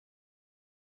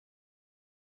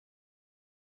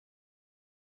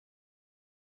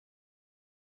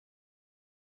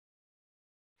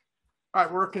All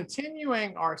right, we're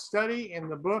continuing our study in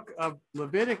the book of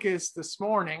Leviticus this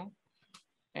morning.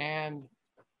 And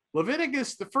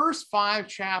Leviticus, the first 5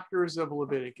 chapters of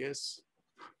Leviticus,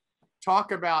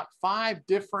 talk about 5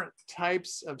 different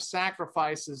types of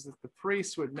sacrifices that the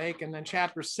priests would make. And then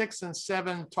chapters 6 and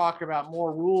 7 talk about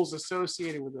more rules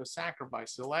associated with those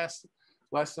sacrifices. The last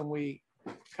lesson we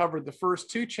covered the first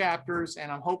 2 chapters, and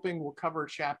I'm hoping we'll cover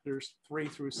chapters 3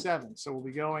 through 7. So we'll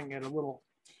be going at a little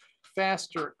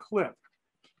faster clip.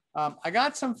 I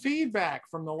got some feedback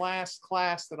from the last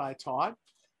class that I taught,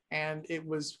 and it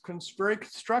was very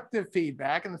constructive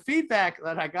feedback. And the feedback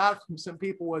that I got from some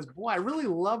people was, boy, I really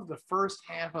love the first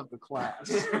half of the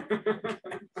class.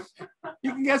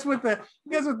 You can guess what the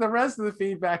rest of the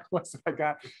feedback was that I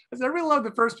got. I said, I really love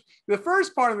the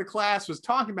first part of the class was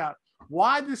talking about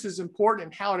why this is important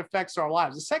and how it affects our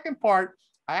lives. The second part,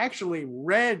 I actually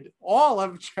read all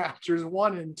of chapters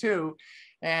 1 and 2.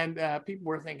 And people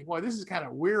were thinking, boy, this is kind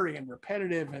of weary and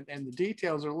repetitive, and the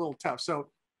details are a little tough. So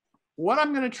what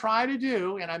I'm going to try to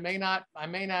do, and I may not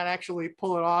actually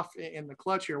pull it off in the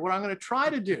clutch here. What I'm going to try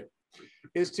to do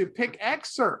is to pick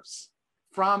excerpts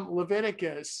from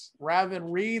Leviticus rather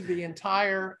than read the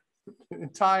entire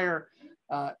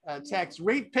text.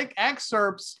 Pick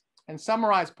excerpts and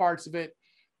summarize parts of it,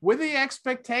 with the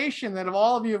expectation that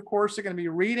all of you, of course, are going to be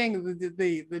reading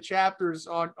the chapters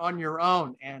on your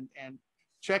own and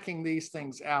checking these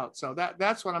things out. So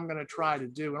that's what I'm going to try to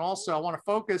do. And also I want to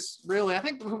focus really, I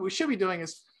think what we should be doing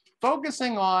is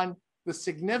focusing on the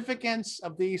significance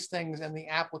of these things and the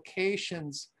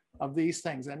applications of these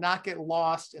things, and not get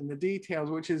lost in the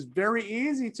details, which is very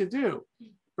easy to do,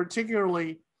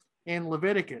 particularly in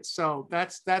Leviticus. So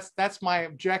that's my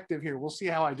objective here. We'll see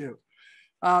how I do.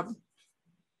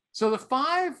 So the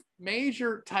 5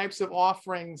 major types of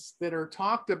offerings that are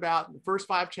talked about in the first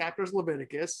 5 chapters of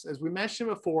Leviticus, as we mentioned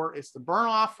before, it's the burnt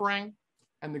offering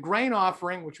and the grain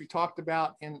offering, which we talked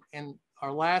about in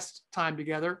our last time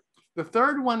together. The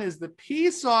third one is the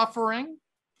peace offering,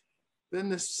 then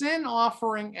the sin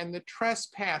offering, and the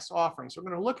trespass offering. So we're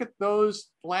going to look at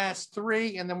those last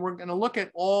 3, and then we're going to look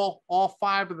at all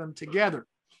 5 of them together.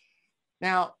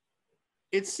 Now,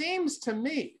 it seems to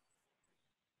me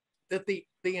that the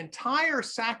entire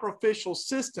sacrificial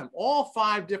system, all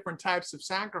 5 different types of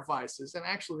sacrifices, and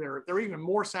actually there are even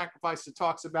more sacrifices it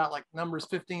talks about, like Numbers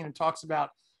 15, and talks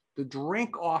about the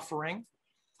drink offering.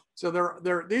 So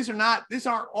this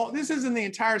isn't the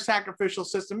entire sacrificial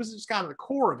system. This is just kind of the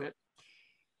core of it.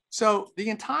 So the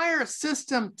entire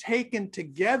system taken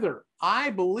together,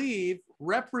 I believe,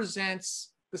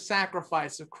 represents the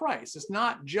sacrifice of Christ. It's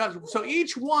not just, so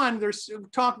each one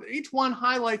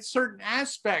highlights certain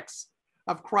aspects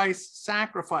of Christ's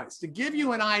sacrifice. To give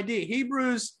you an idea,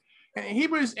 Hebrews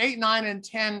 8, 9, and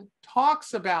 10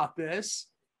 talks about this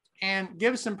and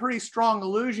gives some pretty strong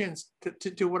allusions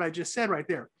to what I just said right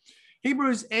there.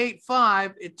 Hebrews 8,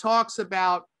 5, it talks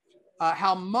about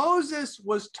how Moses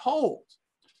was told,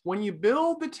 when you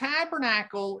build the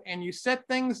tabernacle and you set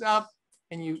things up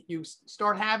and you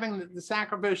start having the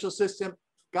sacrificial system,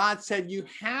 God said, you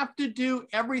have to do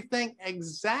everything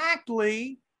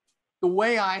exactly the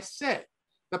way I said.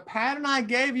 The pattern I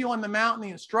gave you on the mountain,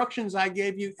 the instructions I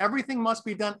gave you, everything must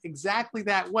be done exactly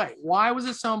that way. Why was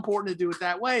it so important to do it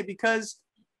that way? Because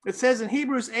it says in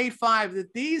Hebrews 8:5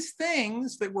 that these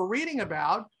things that we're reading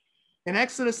about in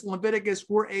Exodus and Leviticus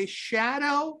were a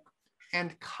shadow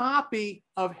and copy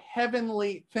of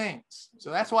heavenly things.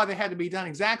 So that's why they had to be done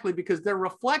exactly, because they're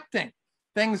reflecting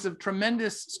things of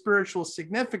tremendous spiritual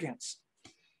significance.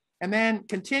 And then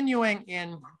continuing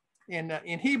in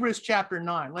Hebrews chapter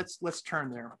 9, let's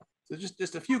turn there. So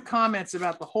just a few comments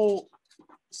about the whole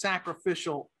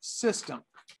sacrificial system.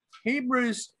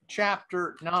 Hebrews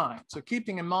chapter 9. So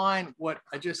keeping in mind what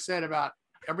I just said about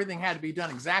everything had to be done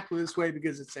exactly this way,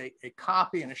 because it's a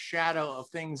copy and a shadow of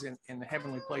things in the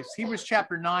heavenly place. Hebrews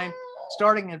chapter 9,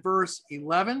 starting in verse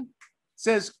 11,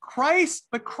 says, Christ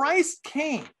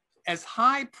came as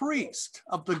high priest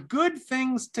of the good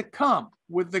things to come,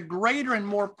 with the greater and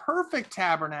more perfect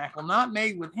tabernacle, not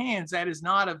made with hands, that is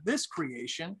not of this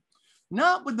creation,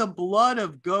 not with the blood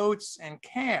of goats and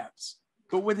calves,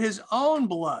 but with his own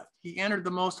blood. He entered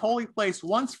the most holy place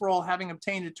once for all, having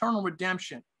obtained eternal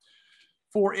redemption.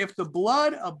 For if the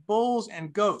blood of bulls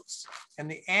and goats and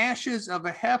the ashes of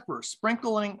a heifer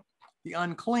sprinkling the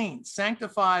unclean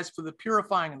sanctifies for the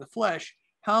purifying of the flesh,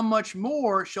 how much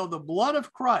more shall the blood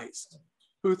of Christ,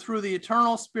 who through the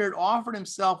eternal Spirit offered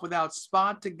himself without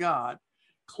spot to God,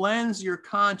 cleanse your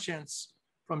conscience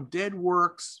from dead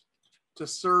works to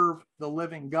serve the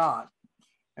living God.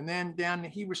 And then down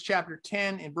in Hebrews chapter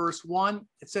 10 in verse 1,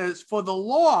 it says, for the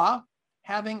law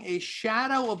having a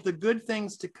shadow of the good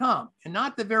things to come, and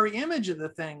not the very image of the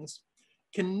things,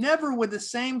 can never with the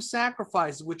same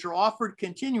sacrifices which are offered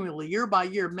continually year by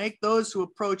year make those who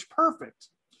approach perfect.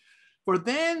 For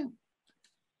then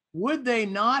would they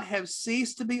not have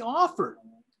ceased to be offered?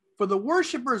 For the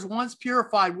worshipers once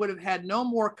purified would have had no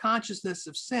more consciousness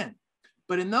of sin.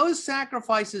 But in those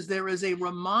sacrifices, there is a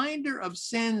reminder of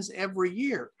sins every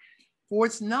year. For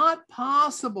it's not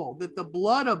possible that the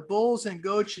blood of bulls and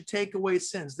goats should take away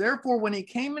sins. Therefore, when he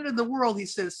came into the world, he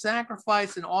says,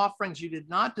 sacrifice and offerings you did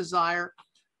not desire,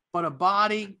 but a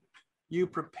body you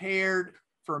prepared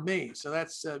for me. So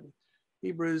that's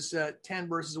Hebrews 10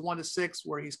 verses 1 to 6,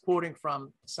 where he's quoting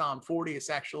from Psalm 40. It's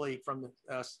actually from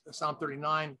the Psalm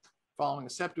 39, following the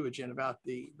Septuagint, about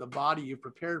the body you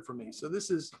prepared for me. So this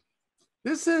is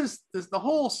the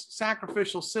whole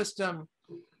sacrificial system.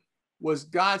 Was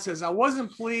God says, I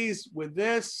wasn't pleased with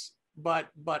this, but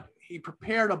he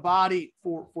prepared a body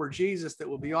for Jesus that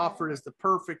will be offered as the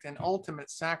perfect and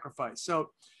ultimate sacrifice. So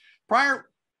prior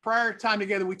time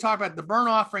together, we talked about the burnt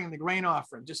offering and the grain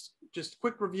offering. Just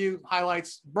quick review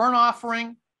highlights. Burnt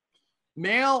offering,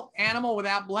 male animal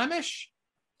without blemish,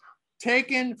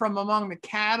 taken from among the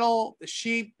cattle, the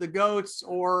sheep, the goats,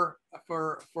 or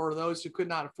for those who could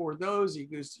not afford those, you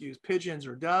use pigeons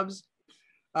or doves.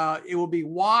 It will be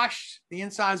washed. The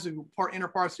insides of the inner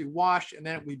parts will be washed, and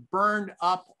then it will be burned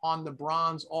up on the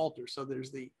bronze altar. So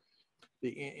there's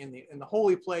in the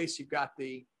holy place, you've got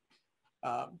you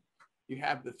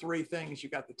have the three things.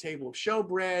 You've got the table of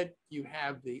showbread, you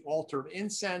have the altar of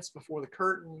incense before the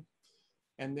curtain,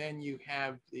 and then you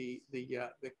have the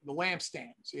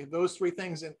lampstand. So you have those three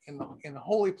things in the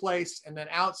holy place, and then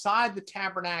outside the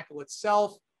tabernacle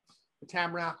itself, the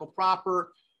tabernacle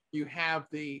proper, you have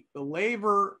the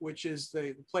laver, which is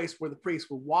the place where the priests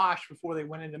would wash before they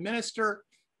went in to minister.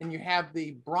 And you have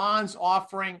the bronze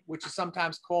offering, which is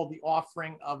sometimes called the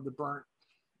offering of the burnt,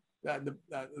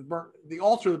 the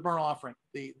altar of the burnt offering,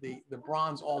 the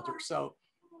bronze altar. So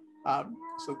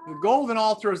the golden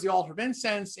altar is the altar of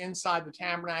incense inside the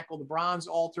tabernacle. The bronze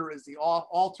altar is the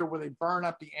altar where they burn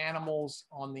up the animals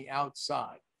on the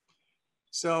outside.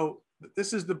 So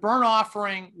this is the burnt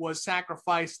offering was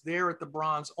sacrificed there at the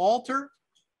bronze altar,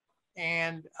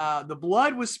 and the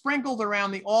blood was sprinkled around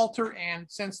the altar. And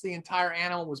since the entire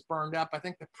animal was burned up, I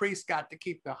think the priest got to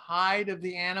keep the hide of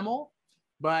the animal,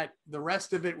 but the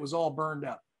rest of it was all burned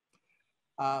up.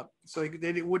 So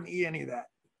they wouldn't eat any of that.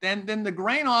 Then the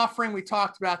grain offering, we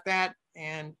talked about that,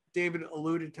 and David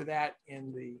alluded to that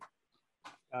in the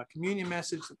communion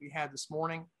message that we had this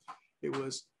morning. It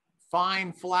was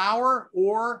fine flour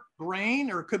or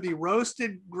grain, or it could be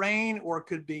roasted grain, or it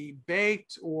could be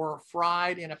baked or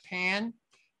fried in a pan,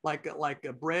 like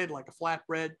a bread, like a flat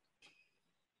bread.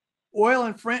 Oil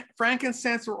and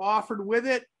frankincense were offered with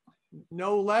it.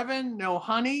 No leaven, no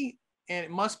honey, and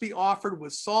it must be offered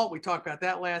with salt. We talked about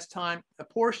that last time. A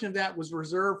portion of that was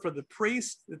reserved for the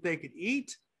priests that they could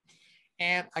eat.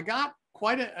 And I got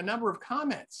quite a number of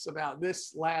comments about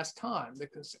this last time,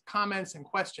 because comments and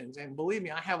questions. And believe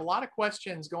me, I have a lot of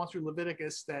questions going through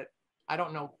Leviticus that I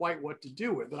don't know quite what to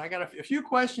do with. But I got a few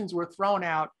questions were thrown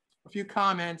out, a few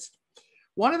comments.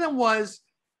 One of them was,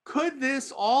 could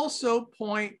this also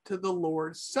point to the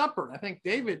Lord's Supper? And I think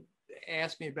David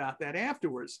asked me about that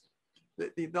afterwards.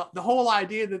 The whole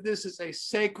idea that this is a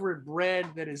sacred bread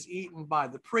that is eaten by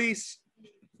the priests.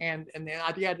 And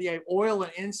the idea of oil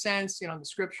and incense, in the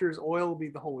scriptures, oil will be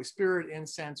the Holy Spirit,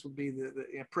 incense would be the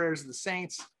prayers of the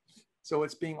saints. So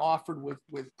it's being offered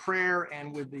with prayer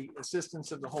and with the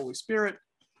assistance of the Holy Spirit.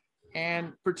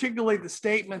 And particularly the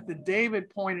statement that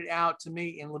David pointed out to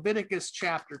me in Leviticus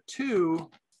chapter 2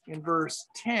 in verse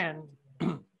 10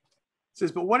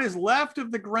 says, but what is left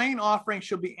of the grain offering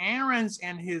shall be Aaron's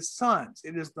and his sons.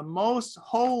 It is the most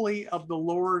holy of the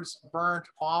Lord's burnt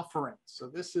offerings. So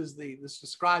this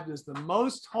described as the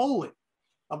most holy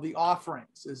of the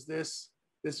offerings, is this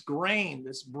grain,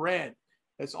 this bread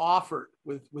that's offered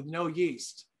with no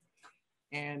yeast.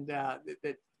 And that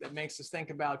makes us think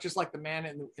about, just like the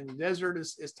manna in the desert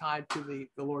is tied to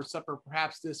the Lord's Supper,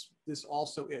 perhaps this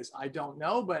also is. I don't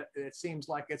know, but it seems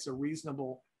like it's a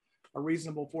reasonable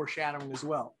foreshadowing as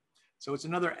well. So it's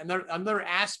another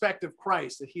aspect of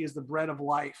Christ, that he is the bread of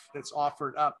life that's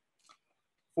offered up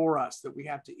for us, that we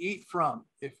have to eat from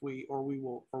we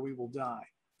will die.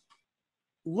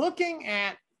 Looking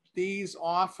at these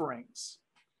offerings,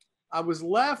 I was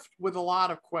left with a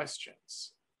lot of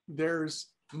questions. There's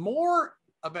more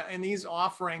about in these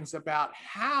offerings about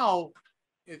how,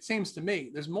 it seems to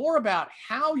me, there's more about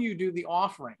how you do the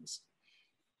offerings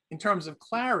in terms of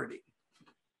clarity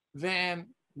than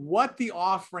what the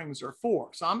offerings are for.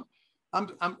 So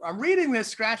I'm reading this,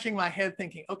 scratching my head,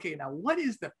 thinking, okay, now what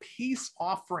is the peace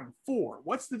offering for?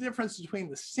 What's the difference between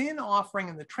the sin offering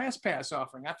and the trespass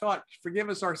offering? I thought, forgive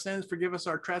us our sins, forgive us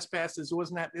our trespasses.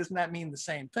 Doesn't that mean the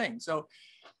same thing? So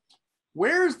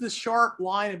where's the sharp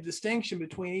line of distinction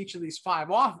between each of these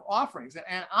five offerings?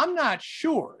 And I'm not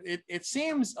sure. It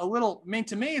seems a little, I mean,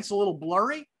 to me, it's a little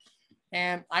blurry,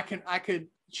 and I could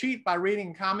cheat by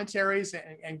reading commentaries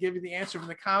and give you the answer from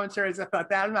the commentaries. I thought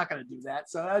that I'm not going to do that.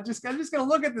 So I'm just going to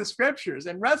look at the scriptures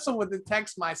and wrestle with the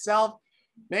text myself.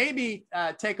 Maybe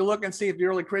take a look and see if the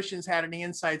early Christians had any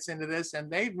insights into this.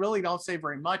 And they really don't say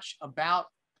very much about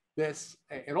this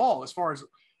at all. As far as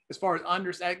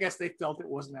understand, I guess they felt it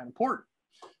wasn't that important.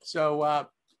 So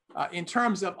in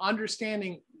terms of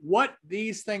understanding what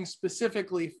these things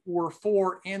specifically were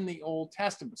for in the Old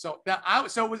Testament. So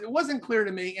it wasn't clear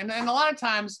to me. And a lot of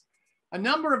times, a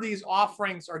number of these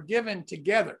offerings are given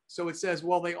together. So it says,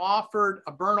 well, they offered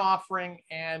a burnt offering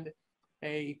and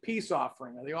a peace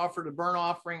offering, or they offered a burnt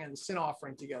offering and a sin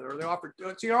offering together, or they offered,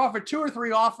 so you offered 2 or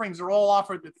 3 offerings are all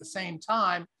offered at the same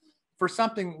time for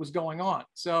something that was going on.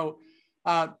 So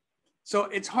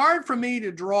it's hard for me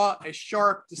to draw a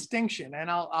sharp distinction, and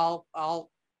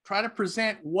I'll try to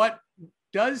present what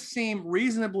does seem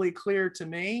reasonably clear to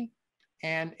me,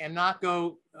 and not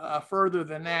go further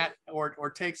than that,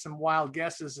 or take some wild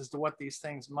guesses as to what these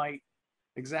things might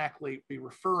exactly be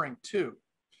referring to.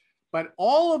 But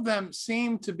all of them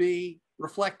seem to be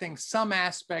reflecting some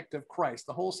aspect of Christ.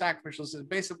 The whole sacrificial is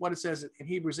basically what it says in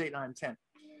Hebrews 8, 9, 10.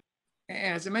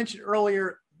 And as I mentioned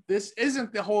earlier, this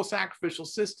isn't the whole sacrificial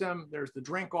system. There's the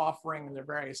drink offering, and there are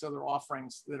various other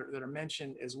offerings that are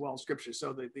mentioned as well in Scripture.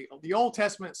 So the Old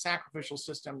Testament sacrificial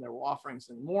system, there were offerings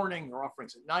in the morning, there were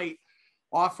offerings at night,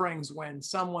 offerings when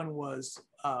someone was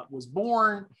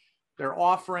born. There are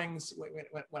offerings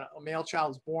when a male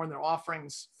child is born. There are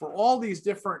offerings for all these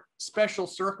different special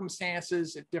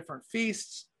circumstances at different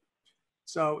feasts.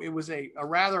 So it was a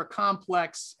rather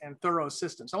complex and thorough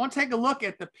system. So I want to take a look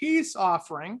at the peace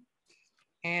offering.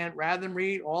 And rather than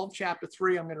read all of chapter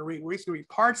 3, we're going to read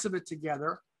parts of it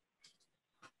together.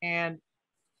 And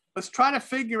let's try to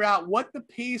figure out what the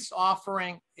peace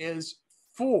offering is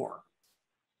for.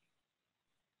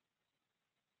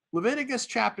 Leviticus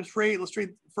chapter 3, let's read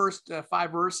the first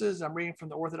 5 verses. I'm reading from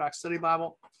the Orthodox Study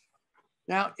Bible.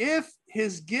 Now, if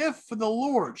his gift for the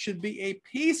Lord should be a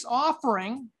peace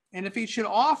offering, and if he should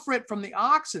offer it from the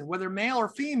oxen, whether male or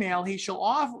female, he shall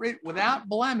offer it without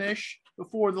blemish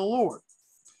before the Lord.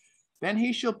 Then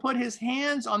he shall put his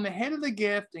hands on the head of the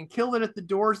gift and kill it at the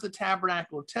doors of the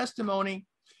tabernacle of testimony.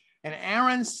 And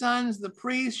Aaron's sons, the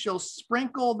priests, shall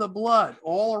sprinkle the blood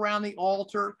all around the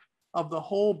altar of the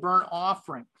whole burnt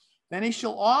offering. Then he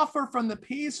shall offer from the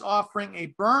peace offering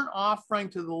a burnt offering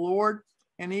to the Lord,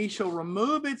 and he shall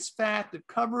remove its fat that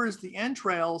covers the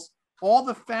entrails, all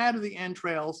the fat of the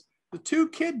entrails, the 2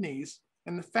 kidneys,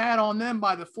 and the fat on them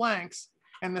by the flanks,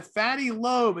 and the fatty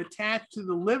lobe attached to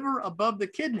the liver above the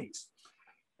kidneys.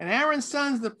 And Aaron's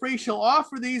sons, the priest, shall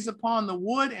offer these upon the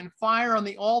wood and fire on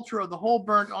the altar of the whole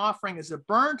burnt offering as a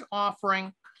burnt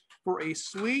offering for a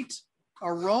sweet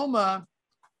aroma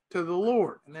to the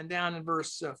Lord. And then down in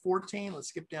verse 14, let's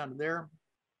skip down to there.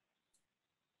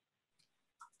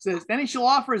 It says, then he shall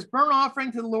offer his burnt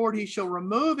offering to the Lord. He shall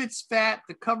remove its fat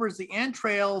that covers the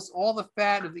entrails, all the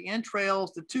fat of the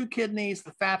entrails, the 2 kidneys,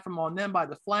 the fat from on them by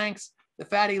the flanks, the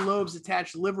fatty lobes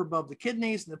attached to the liver above the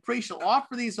kidneys. And the priest shall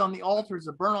offer these on the altar as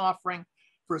a burnt offering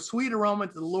for a sweet aroma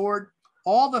to the Lord.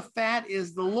 All the fat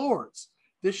is the Lord's.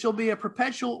 This shall be a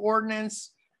perpetual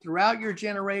ordinance throughout your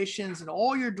generations, and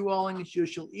all your dwellings you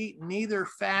shall eat neither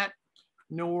fat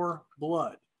nor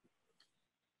blood.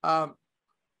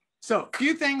 So a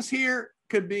few things here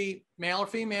could be male or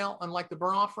female, unlike the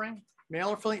burnt offering, male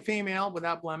or female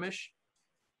without blemish.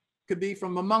 Could be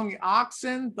from among the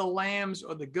oxen, the lambs,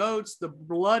 or the goats. The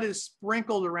blood is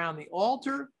sprinkled around the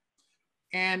altar.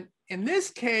 And in this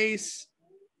case,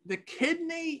 the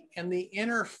kidney and the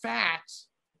inner fats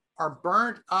are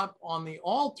burnt up on the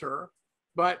altar,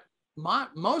 but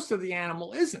most of the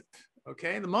animal isn't,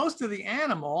 okay? The most of the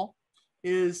animal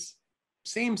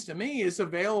seems to me, is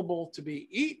available to be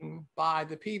eaten by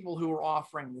the people who are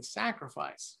offering the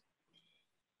sacrifice.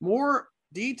 More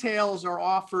details are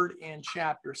offered in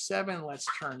chapter 7. Let's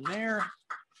turn there.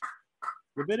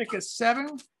 Leviticus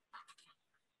 7,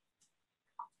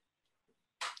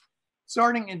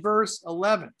 starting in verse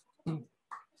 11.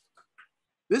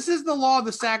 This is the law of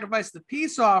the sacrifice, the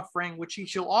peace offering, which he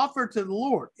shall offer to the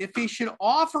Lord. If he should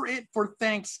offer it for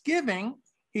thanksgiving,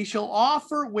 he shall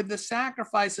offer with the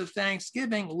sacrifice of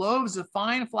thanksgiving loaves of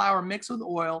fine flour mixed with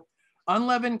oil,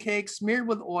 unleavened cakes smeared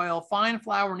with oil, fine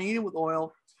flour kneaded with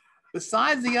oil,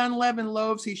 Besides the unleavened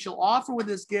loaves, he shall offer with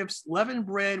his gifts leavened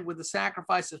bread with the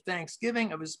sacrifice of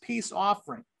thanksgiving of his peace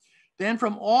offering. Then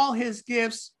from all his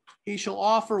gifts, he shall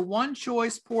offer one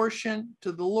choice portion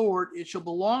to the Lord. It shall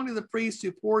belong to the priest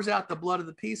who pours out the blood of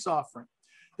the peace offering.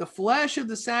 The flesh of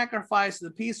the sacrifice of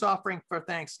the peace offering for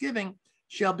thanksgiving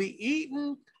shall be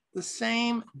eaten the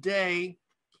same day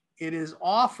it is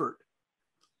offered.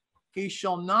 He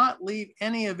shall not leave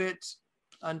any of it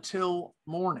until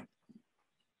morning.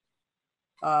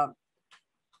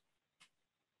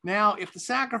 Now, if the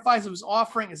sacrifice of his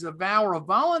offering is a vow or a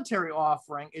voluntary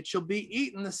offering, it shall be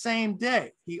eaten the same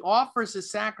day. He offers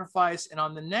his sacrifice, and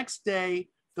on the next day,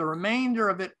 the remainder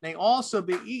of it may also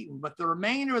be eaten. But the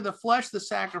remainder of the flesh of the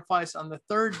sacrifice on the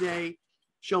third day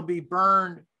shall be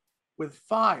burned with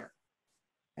fire.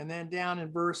 And then down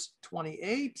in verse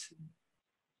 28.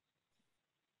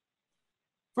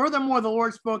 Furthermore, the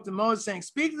Lord spoke to Moses, saying,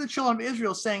 speak to the children of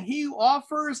Israel, saying, he who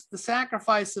offers the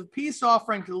sacrifice of peace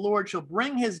offering to the Lord shall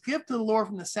bring his gift to the Lord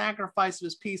from the sacrifice of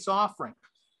his peace offering.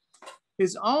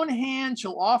 His own hand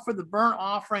shall offer the burnt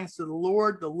offerings to the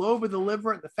Lord, the lobe of the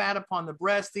liver and the fat upon the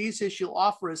breast. These he shall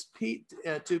offer as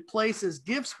to place as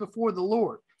gifts before the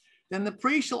Lord. Then the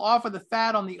priest shall offer the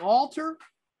fat on the altar,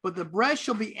 but the breast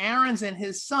shall be Aaron's and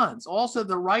his sons. Also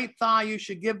the right thigh you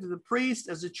should give to the priest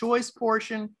as a choice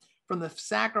portion from the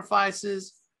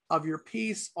sacrifices of your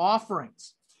peace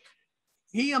offerings.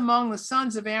 He among the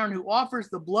sons of Aaron who offers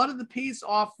the blood of the peace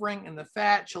offering and the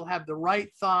fat shall have the right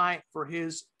thigh for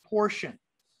his portion.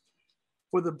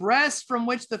 For the breast from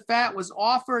which the fat was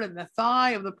offered and the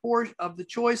thigh of the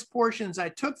choice portions I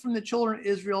took from the children of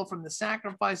Israel from the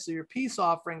sacrifice of your peace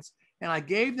offerings, and I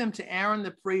gave them to Aaron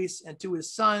the priest and to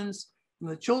his sons from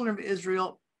the children of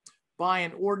Israel by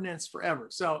an ordinance forever.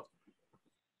 So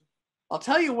I'll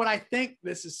tell you what I think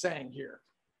this is saying here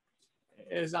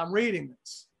as I'm reading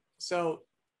this. So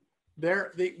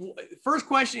the first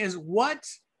question is, what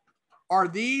are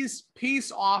these peace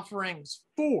offerings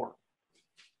for?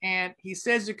 And he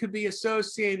says it could be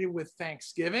associated with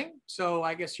Thanksgiving. So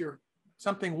I guess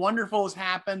something wonderful has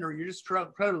happened, or you're just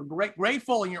incredibly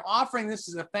grateful, and you're offering this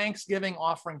as a Thanksgiving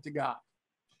offering to God.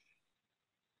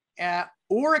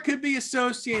 Or it could be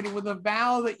associated with a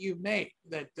vow that you've made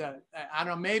that, I don't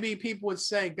know, maybe people would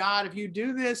say, God, if you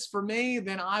do this for me,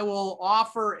 then I will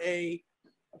offer a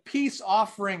peace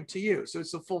offering to you. So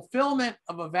it's a fulfillment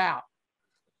of a vow.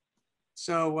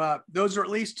 So those are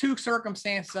at least two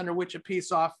circumstances under which a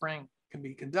peace offering can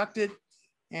be conducted.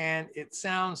 And it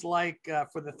sounds like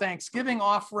for the Thanksgiving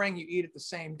offering, you eat it the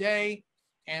same day.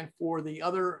 And for the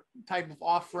other type of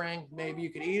offering, maybe you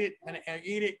could eat it and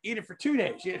eat it for 2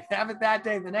 days. You have it that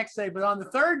day, the next day, but on the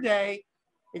third day,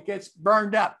 it gets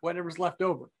burned up, whatever's left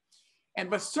over.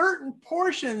 But certain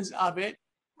portions of it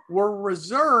were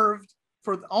reserved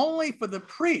only for the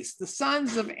priests, the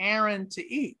sons of Aaron, to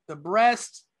eat. The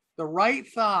breast, the right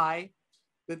thigh,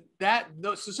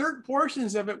 those certain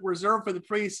portions of it were reserved for the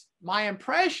priests. My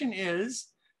impression is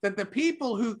that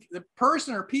the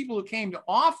person or people who came to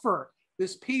offer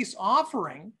this peace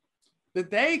offering, that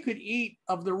they could eat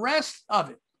of the rest of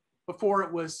it before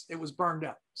it was burned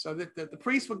up. So that the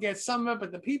priest would get some of it,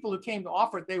 but the people who came to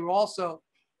offer it, they were also,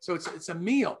 so it's a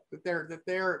meal that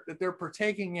they're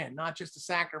partaking in, not just a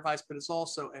sacrifice, but it's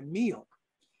also a meal.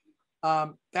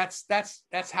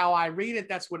 That's how I read it.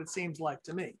 That's what it seems like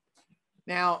to me.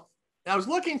 Now, I was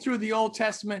looking through the Old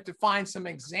Testament to find some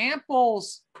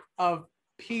examples of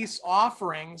peace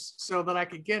offerings so that I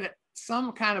could get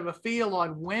some kind of a feel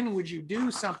on when would you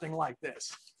do something like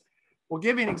this. We'll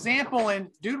give you an example in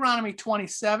Deuteronomy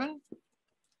 27.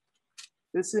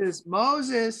 This is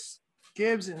Moses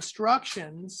gives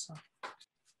instructions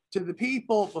to the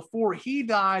people before he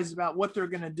dies about what they're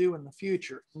going to do in the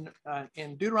future.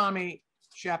 In Deuteronomy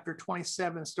chapter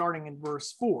 27, starting in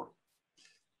verse 4.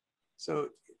 So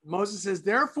Moses says,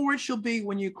 therefore it shall be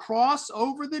when you cross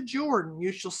over the Jordan,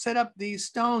 you shall set up these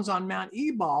stones on Mount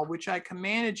Ebal, which I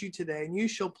commanded you today, and you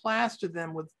shall plaster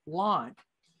them with lime.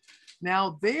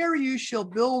 Now there you shall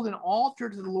build an altar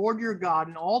to the Lord your God,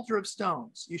 an altar of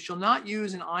stones. You shall not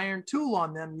use an iron tool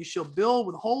on them. You shall build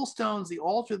with whole stones the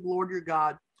altar of the Lord your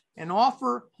God, and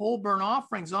offer whole burnt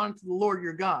offerings on to the Lord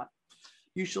your God.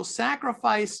 You shall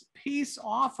sacrifice peace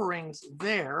offerings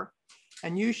there,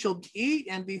 and you shall eat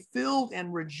and be filled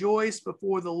and rejoice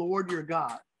before the Lord your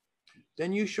God.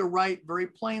 Then you shall write very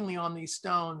plainly on these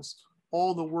stones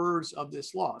all the words of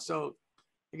this law. So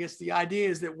I guess the idea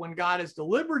is that when God has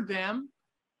delivered them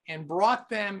and brought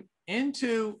them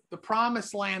into the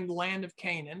promised land, the land of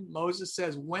Canaan, Moses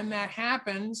says when that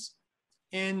happens,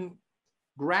 in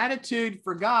gratitude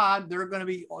for God, they're going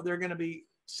to be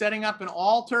setting up an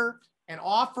altar and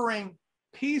offering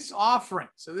peace offering.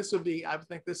 So this would be, I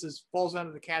think this falls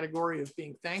under the category of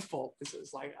being thankful. This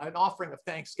is like an offering of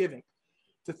thanksgiving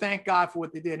to thank God for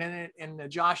what they did. And in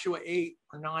Joshua 8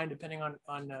 or 9, depending on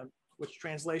which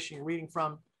translation you're reading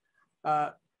from,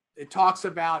 it talks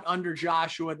about under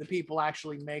Joshua, the people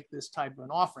actually make this type of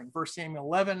an offering. 1 Samuel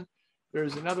 11,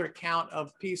 there's another account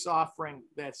of peace offering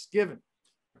that's given.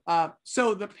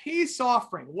 So the peace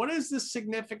offering, what is the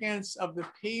significance of the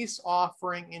peace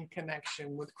offering in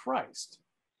connection with Christ?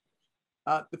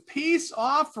 The peace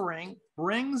offering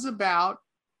brings about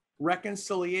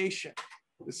reconciliation.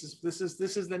 This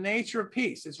is the nature of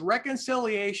peace. It's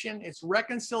reconciliation. It's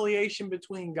reconciliation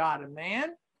between God and man.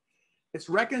 It's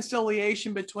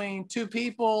reconciliation between two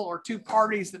people or two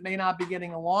parties that may not be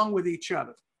getting along with each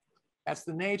other. That's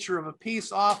the nature of a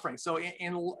peace offering. So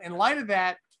in light of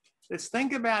that, let's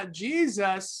think about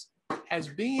Jesus as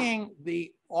being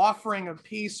the offering of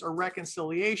peace or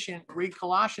reconciliation. Read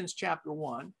Colossians chapter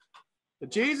 1.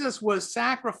 Jesus was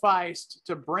sacrificed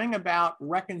to bring about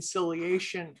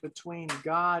reconciliation between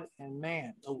God and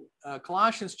man.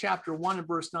 Colossians chapter 1 and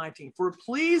verse 19. For it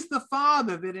pleased the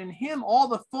Father that in him all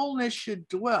the fullness should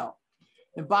dwell,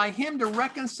 and by him to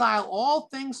reconcile all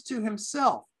things to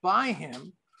himself, by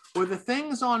him, whether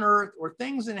things on earth or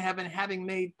things in heaven, having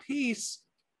made peace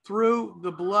through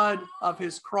the blood of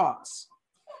his cross.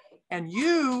 And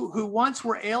you who once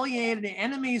were alienated and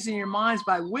enemies in your minds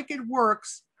by wicked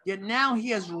works, yet now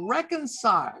he has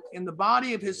reconciled in the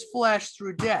body of his flesh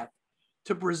through death,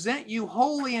 to present you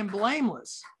holy and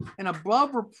blameless and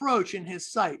above reproach in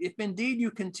his sight, if indeed you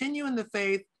continue in the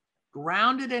faith,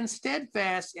 grounded and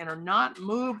steadfast, and are not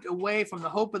moved away from the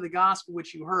hope of the gospel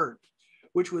which you heard,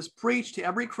 which was preached to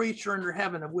every creature under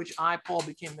heaven, of which I, Paul,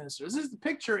 became minister. This is the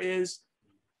picture, is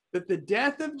that the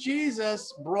death of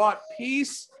Jesus brought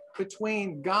peace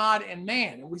between God and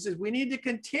man. And we said we need to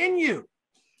continue.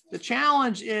 The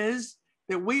challenge is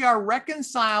that we are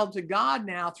reconciled to God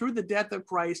now through the death of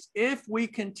Christ if we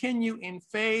continue in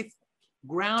faith,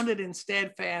 grounded and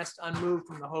steadfast, unmoved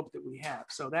from the hope that we have.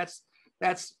 So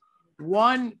that's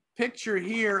one picture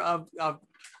here of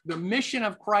the mission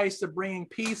of Christ of bringing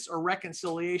peace or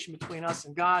reconciliation between us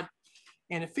and God.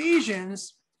 In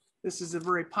Ephesians, this is a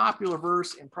very popular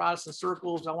verse in Protestant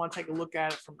circles. I want to take a look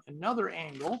at it from another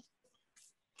angle,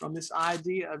 from this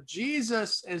idea of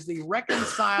Jesus as the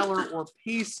reconciler or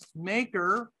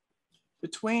peacemaker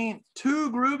between two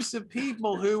groups of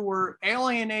people who were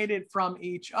alienated from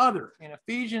each other in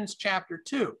Ephesians chapter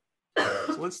 2.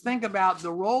 So let's think about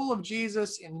the role of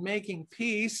Jesus in making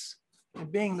peace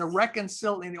and being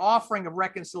the offering of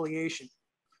reconciliation.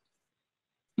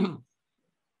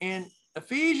 In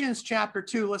Ephesians chapter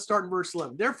 2, let's start in verse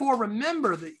 11. Therefore,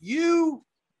 remember that you,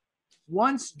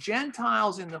 once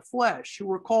Gentiles in the flesh, who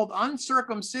were called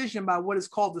uncircumcision by what is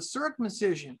called the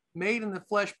circumcision made in the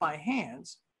flesh by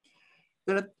hands,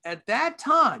 that at that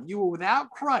time you were without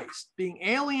Christ, being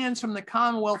aliens from the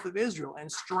commonwealth of Israel and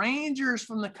strangers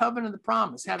from the covenant of the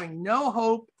promise, having no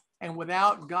hope and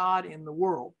without God in the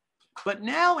world. But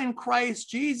now in Christ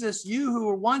Jesus, you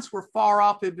who once were far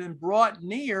off have been brought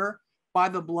near by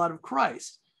the blood of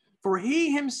Christ. For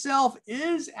he himself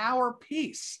is our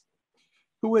peace,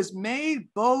 who has made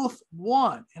both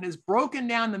one and has broken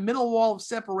down the middle wall of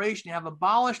separation, have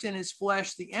abolished in his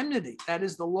flesh the enmity, that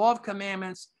is the law of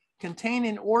commandments contained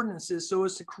in ordinances, so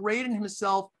as to create in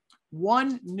himself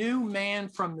one new man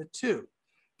from the two,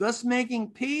 thus making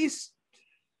peace,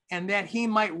 and that he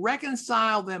might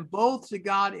reconcile them both to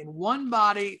God in one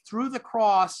body through the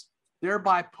cross,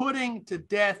 thereby putting to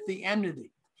death the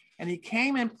enmity. And he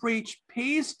came and preached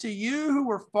peace to you who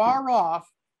were far off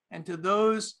and to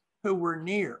those who were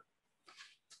near.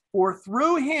 For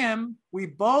through him we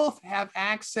both have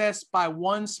access by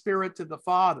one Spirit to the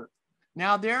Father.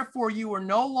 Now therefore you are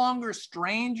no longer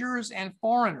strangers and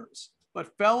foreigners,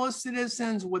 but fellow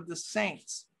citizens with the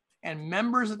saints and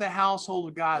members of the household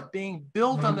of God, being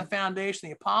built on the foundation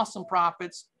of the apostles and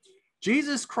prophets,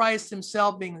 Jesus Christ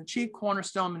himself being the chief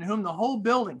cornerstone, in whom the whole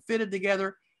building fitted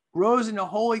together grows into a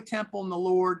holy temple in the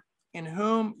Lord, in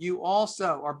whom you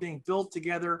also are being built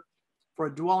together for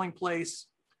a dwelling place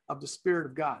of the Spirit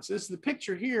of God. So this is the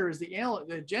picture here is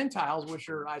the Gentiles, which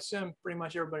are, I assume, pretty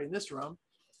much everybody in this room,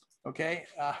 okay,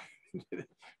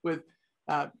 with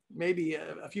maybe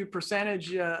a few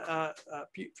percentages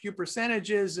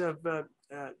of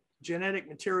genetic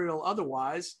material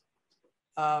otherwise.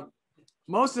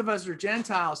 Most of us are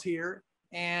Gentiles here,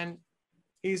 and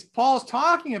Paul's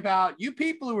talking about you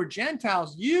people who were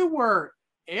Gentiles, you were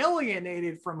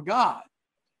alienated from God,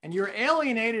 and you're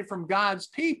alienated from God's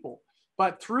people.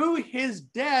 But through his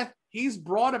death, he's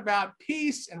brought about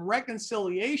peace and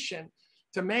reconciliation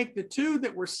to make the two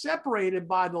that were separated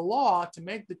by the law, to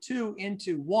make the two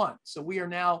into one. So we are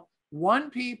now one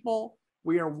people.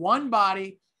 We are one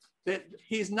body. That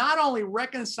he's not only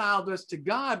reconciled us to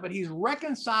God, but he's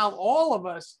reconciled all of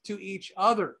us to each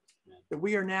other. That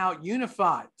we are now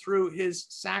unified through his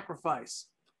sacrifice,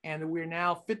 and that we are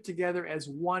now fit together as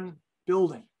one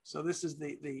building. So this is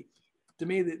to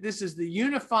me, this is the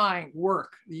unifying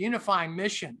work, the unifying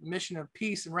mission of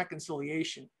peace and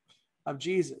reconciliation of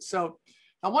Jesus. So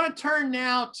I want to turn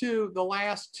now to the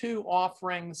last two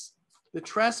offerings,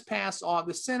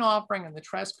 the sin offering and the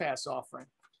trespass offering,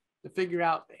 to figure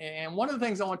out. And one of the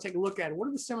things I want to take a look at, what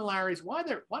are the similarities? Why do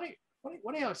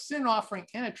you have a sin offering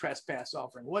and a trespass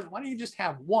offering? Why don't you just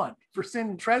have one for sin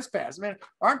and trespass? I mean,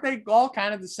 aren't they all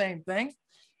kind of the same thing?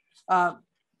 Well,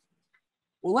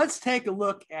 let's take a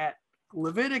look at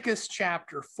Leviticus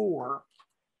chapter 4,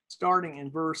 starting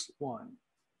in verse 1.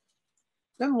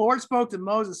 Then the Lord spoke to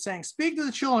Moses, saying, "Speak to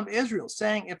the children of Israel,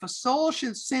 saying, if a soul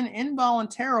should sin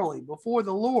involuntarily before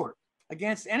the Lord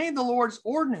against any of the Lord's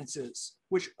ordinances,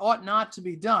 which ought not to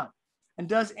be done, and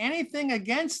does anything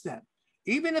against them,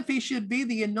 even if he should be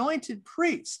the anointed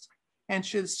priest, and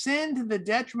should sin to the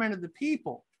detriment of the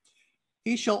people,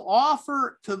 he shall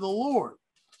offer to the Lord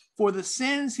for the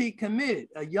sins he committed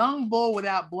a young bull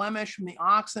without blemish from the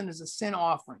oxen as a sin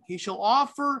offering. He shall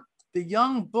offer the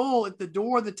young bull at the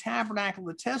door of the tabernacle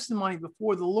of the testimony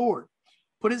before the Lord.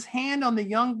 Put his hand on the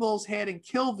young bull's head and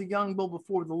kill the young bull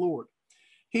before the Lord.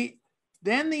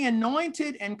 Then the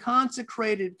anointed and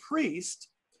consecrated priest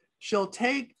shall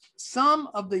take some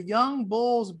of the young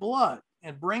bull's blood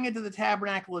and bring it to the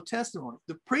tabernacle of testimony.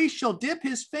 The priest shall dip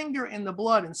his finger in the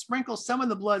blood and sprinkle some of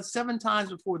the blood 7 times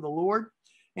before the Lord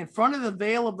in front of the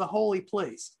veil of the holy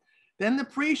place. Then the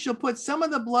priest shall put some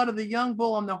of the blood of the young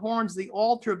bull on the horns of the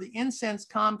altar of the incense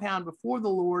compound before the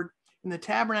Lord in the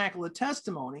tabernacle of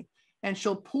testimony, and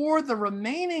shall pour the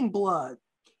remaining blood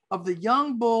of the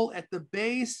young bull at the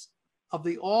base of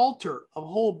the altar of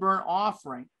whole burnt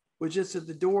offering, which is at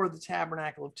the door of the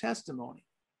tabernacle of testimony.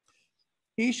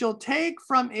 He shall take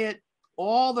from it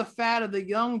all the fat of the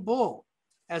young bull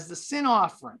as the sin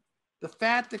offering, the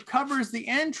fat that covers the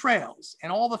entrails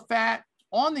and all the fat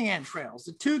on the entrails,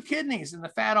 the 2 kidneys and the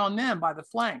fat on them by the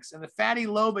flanks, and the fatty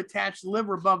lobe attached to the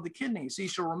liver above the kidneys, he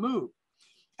shall remove,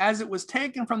 as it was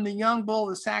taken from the young bull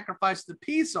to sacrifice the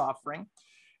peace offering,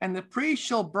 and the priest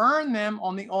shall burn them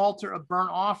on the altar of burnt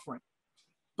offering.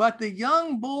 But the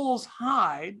young bull's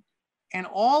hide and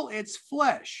all its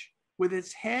flesh, with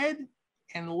its head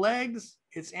and legs,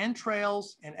 its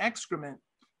entrails and excrement,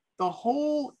 the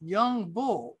whole young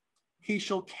bull, he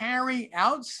shall carry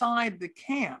outside the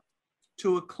camp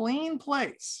to a clean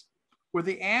place where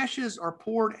the ashes are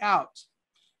poured out,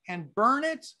 and burn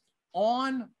it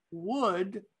on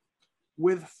wood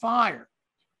with fire.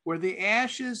 Where the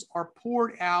ashes are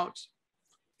poured out,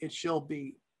 it shall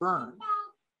be burned.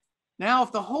 Now,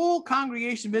 if the whole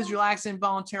congregation of Israel acts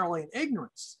involuntarily in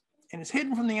ignorance and is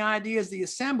hidden from the ideas of the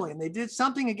assembly, and they did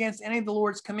something against any of the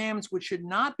Lord's commandments which should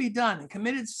not be done, and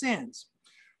committed sins,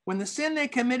 when the sin they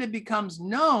committed becomes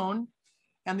known,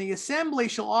 and the assembly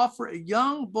shall offer a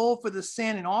young bull for the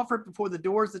sin and offer it before the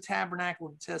doors of the tabernacle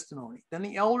of the testimony. Then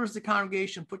the elders of the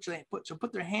congregation shall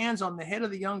put their hands on the head of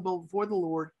the young bull before the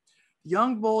Lord. The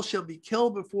young bull shall be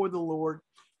killed before the Lord.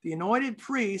 The anointed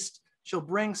priest shall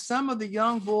bring some of the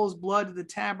young bull's blood to the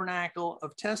tabernacle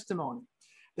of testimony.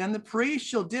 Then the priest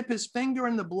shall dip his finger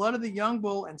in the blood of the young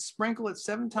bull and sprinkle it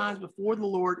 7 times before the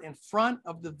Lord in front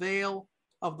of the veil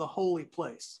of the holy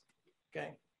place.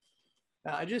 Okay.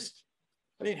 Now I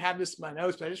didn't have this in my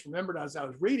notes, but I just remembered as I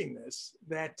was reading this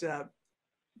that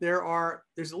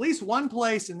there's at least one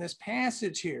place in this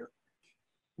passage here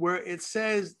where it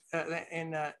says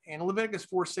in Leviticus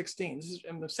 4:16. This is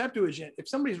in the Septuagint.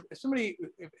 If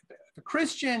a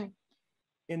Christian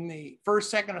in the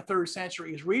 1st, 2nd, or 3rd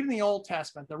century is reading the Old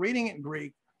Testament, they're reading it in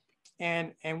Greek,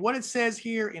 and what it says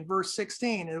here in verse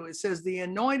 16, it says the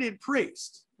anointed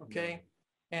priest. Okay,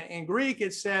 and in Greek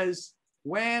it says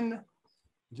when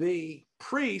the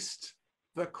priest,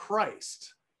 the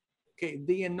Christ, okay,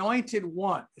 the anointed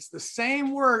one. It's the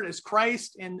same word as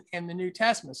Christ in the New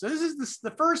Testament. So this is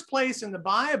the first place in the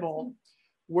Bible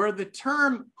where the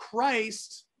term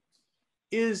Christ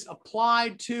is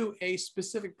applied to a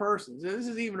specific person. So this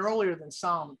is even earlier than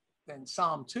Psalm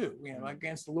 2,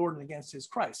 against the Lord and against his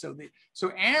Christ.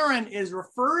 So Aaron is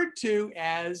referred to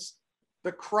as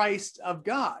the Christ of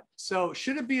God. So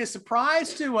should it be a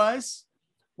surprise to us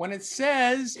when it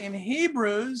says in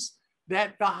Hebrews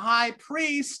that the high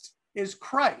priest is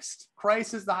Christ?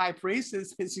 Christ is the high priest,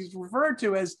 he's referred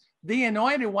to as the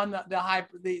anointed one,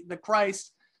 the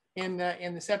Christ in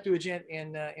the Septuagint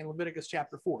in Leviticus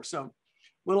chapter 4. So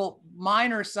little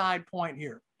minor side point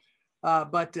here.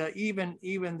 But even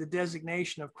the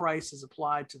designation of Christ is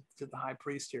applied to the high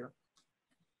priest here.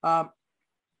 Now,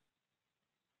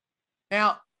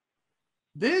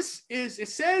 it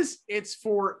says it's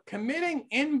for committing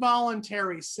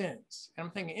involuntary sins. And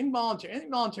I'm thinking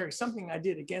involuntary is something I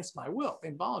did against my will,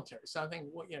 involuntary. So I'm thinking,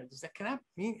 well, can that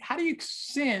mean, how do you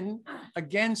sin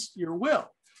against your will?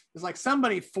 It's like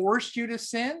somebody forced you to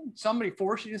sin, somebody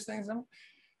forced you to sin.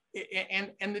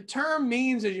 And the term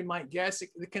means, as you might guess,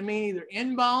 it can mean either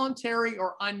involuntary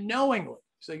or unknowingly.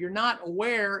 So you're not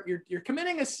aware, you're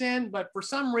committing a sin, but for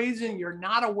some reason you're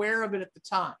not aware of it at the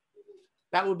time.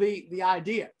 That would be the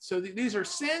idea. So these are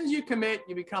sins you commit,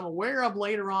 you become aware of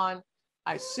later on.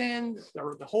 I sinned,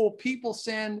 or the whole people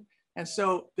sinned. And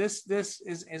so this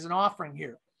is an offering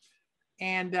here.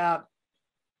 And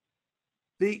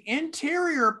the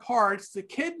interior parts, the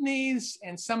kidneys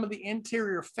and some of the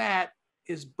interior fat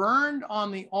is burned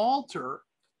on the altar,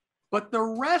 but the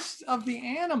rest of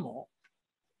the animal,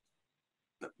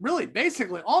 really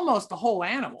basically almost the whole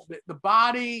animal, the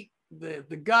body,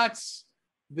 the guts,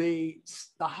 the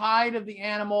hide of the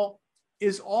animal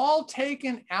is all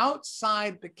taken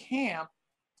outside the camp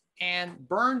and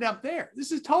burned up there.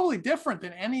 This is totally different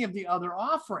than any of the other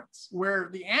offerings, where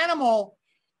the animal,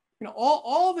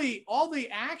 all the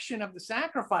action of the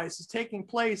sacrifice is taking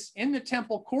place in the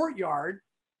temple courtyard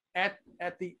at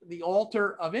the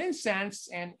altar of incense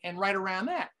and right around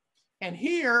that. And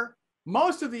here,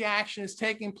 most of the action is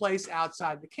taking place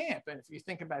outside the camp. And if you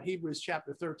think about Hebrews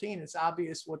chapter 13, it's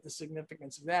obvious what the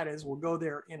significance of that is. We'll go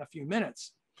there in a few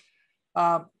minutes.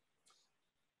 And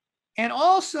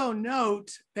also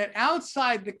note that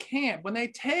outside the camp, when they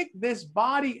take this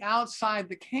body outside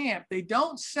the camp, they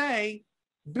don't say,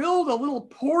 build a little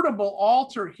portable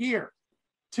altar here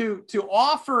to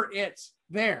offer it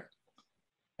there.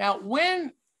 Now,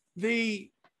 when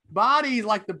the body,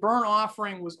 like the burnt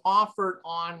offering, was offered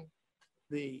on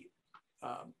the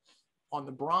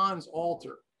bronze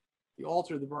altar, the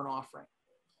altar of the burnt offering,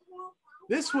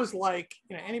 this was like,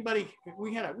 anybody,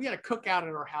 we had a cookout at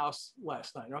our house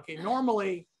last night. Okay,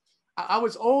 normally I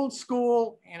was old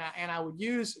school and I would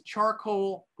use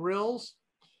charcoal grills.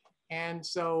 And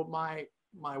so my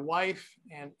wife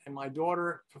and my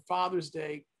daughter for Father's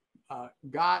Day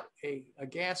got a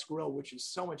gas grill, which is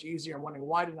so much easier. I'm wondering,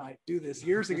 why didn't I do this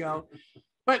years ago?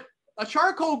 But a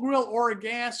charcoal grill or a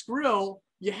gas grill,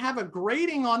 you have a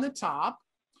grating on the top.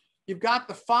 You've got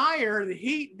the fire, the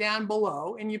heat down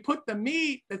below, and you put the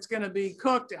meat that's going to be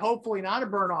cooked, hopefully not a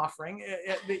burnt offering,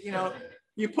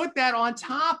 you put that on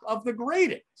top of the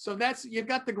grating. So you've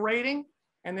got the grating,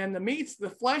 and then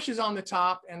the flesh is on the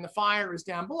top and the fire is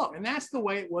down below. And that's the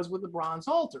way it was with the bronze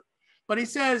altar. But he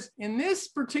says, in this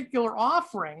particular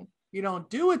offering, you don't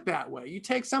do it that way. You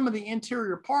take some of the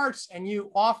interior parts and you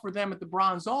offer them at the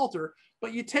bronze altar,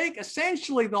 but you take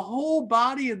essentially the whole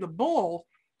body of the bull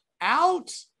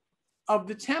out of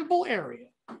the temple area,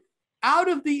 out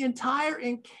of the entire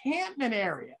encampment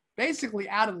area, basically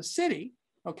out of the city,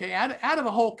 okay, out of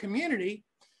the whole community.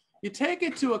 You take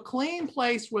it to a clean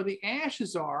place where the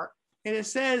ashes are, and it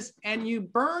says, and you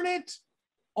burn it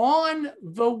on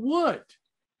the wood.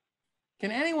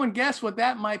 Can anyone guess what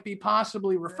that might be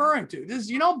possibly referring to?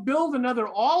 You don't build another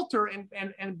altar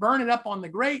and burn it up on the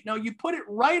grate. No, you put it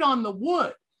right on the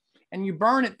wood and you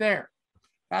burn it there.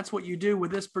 That's what you do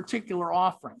with this particular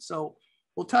offering. So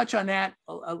we'll touch on that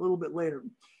a little bit later.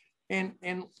 In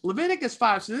Leviticus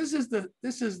 5, so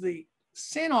this is the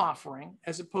sin offering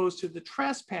as opposed to the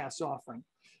trespass offering.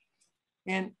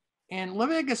 And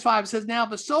Leviticus 5 says, now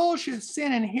if a soul should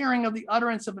sin in hearing of the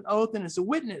utterance of an oath and is a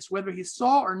witness, whether he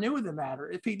saw or knew of the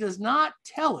matter, if he does not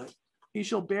tell it, he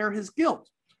shall bear his guilt.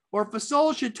 Or if a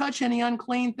soul should touch any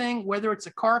unclean thing, whether it's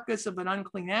a carcass of an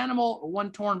unclean animal or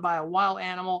one torn by a wild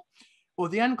animal, or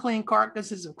the unclean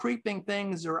carcasses of creeping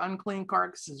things or unclean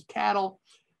carcasses of cattle,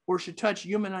 or should touch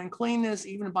human uncleanness,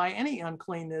 even by any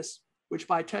uncleanness, which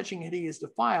by touching it he is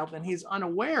defiled, then he's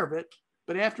unaware of it,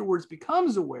 but afterwards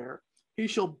becomes aware, he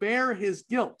shall bear his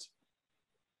guilt.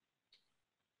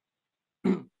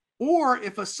 Or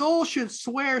if a soul should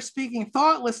swear speaking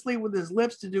thoughtlessly with his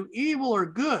lips to do evil or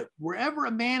good, wherever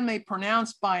a man may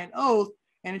pronounce by an oath,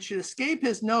 and it should escape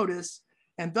his notice,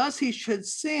 and thus he should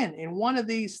sin in one of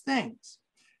these things,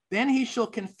 then he shall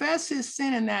confess his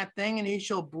sin in that thing, and he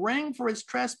shall bring for his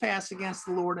trespass against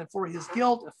the Lord and for his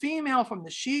guilt a female from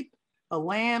the sheep, a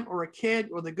lamb, or a kid,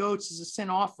 or the goats as a sin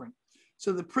offering.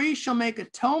 So the priest shall make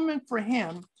atonement for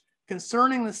him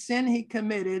concerning the sin he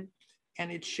committed,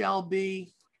 and it shall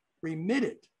be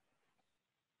remitted.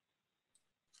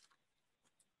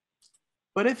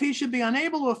 But if he should be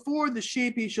unable to afford the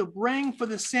sheep, he shall bring for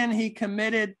the sin he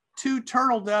committed 2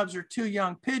 turtle doves or 2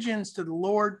 young pigeons to the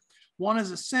Lord. One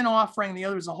is a sin offering, the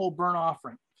other is a whole burnt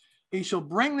offering. He shall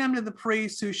bring them to the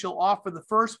priest, who shall offer the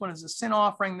first one as a sin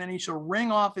offering. Then he shall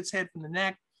wring off its head from the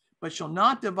neck, but shall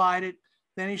not divide it.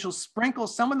 Then he shall sprinkle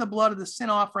some of the blood of the sin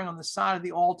offering on the side of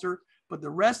the altar, but the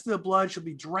rest of the blood shall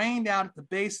be drained out at the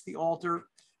base of the altar.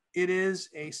 It is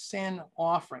a sin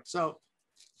offering. So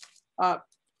the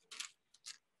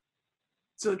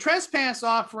trespass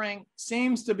offering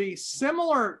seems to be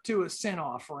similar to a sin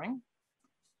offering.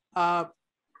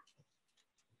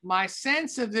 My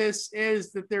sense of this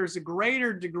is that there's a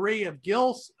greater degree of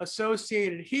guilt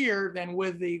associated here than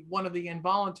with one of the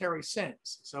involuntary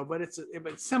sins. So, but it's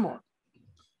similar.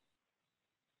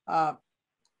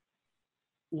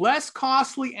 Less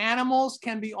costly animals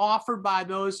can be offered by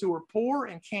those who are poor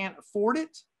and can't afford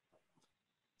it.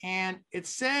 And it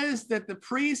says that the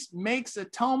priest makes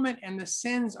atonement and the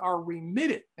sins are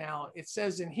remitted. Now, it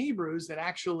says in Hebrews that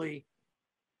actually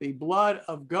the blood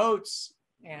of goats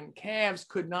and calves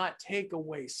could not take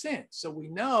away sin. So we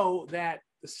know that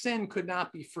the sin could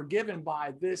not be forgiven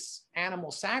by this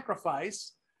animal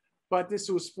sacrifice, but this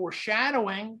was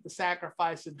foreshadowing the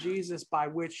sacrifice of Jesus by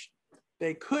which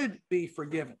they could be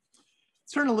forgiven.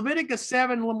 Let's turn to Leviticus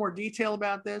 7, a little more detail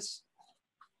about this.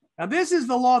 Now, this is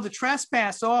the law of the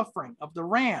trespass offering of the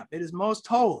ram. It is most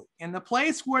holy. In the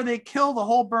place where they kill the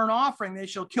whole burnt offering, they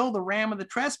shall kill the ram of the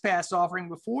trespass offering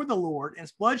before the Lord, and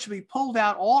its blood shall be pulled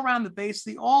out all around the base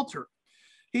of the altar.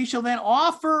 He shall then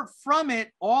offer from it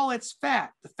all its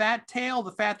fat, the fat tail,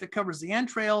 the fat that covers the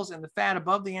entrails, and the fat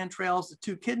above the entrails, the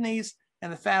 2 kidneys,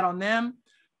 and the fat on them,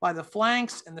 by the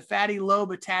flanks, and the fatty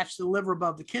lobe attached to the liver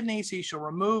above the kidneys, he shall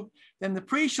remove. Then the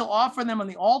priest shall offer them on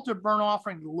the altar of burnt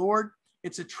offering to the Lord.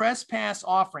 It's a trespass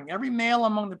offering. Every male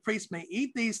among the priests may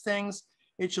eat these things.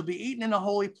 It shall be eaten in a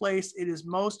holy place. It is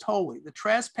most holy. The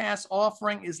trespass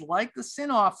offering is like the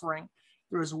sin offering.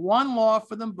 There is one law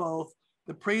for them both.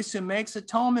 The priest who makes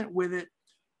atonement with it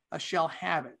shall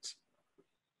have it.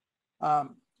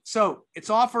 So it's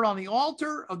offered on the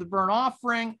altar of the burnt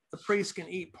offering. The priest can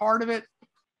eat part of it.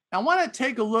 Now, I want to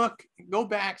take a look and go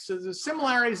back. So the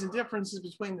similarities and differences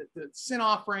between the sin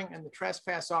offering and the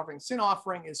trespass offering. Sin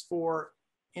offering is for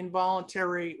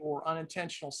involuntary or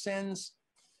unintentional sins.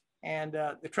 And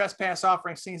the trespass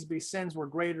offering seems to be sins where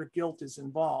greater guilt is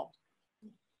involved.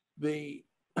 There's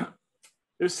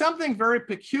something very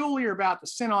peculiar about the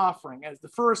sin offering as the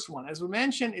first one. As we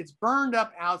mentioned, it's burned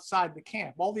up outside the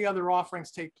camp. All the other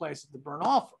offerings take place at the burnt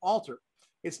altar.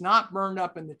 It's not burned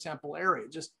up in the temple area,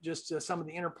 just some of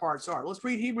the inner parts are. Let's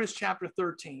read Hebrews chapter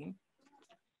 13.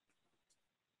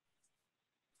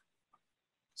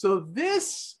 So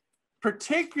this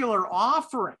particular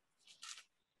offering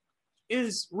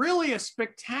is really a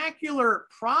spectacular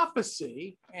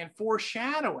prophecy and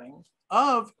foreshadowing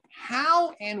of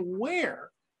how and where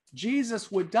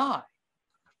Jesus would die.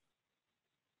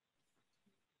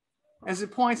 As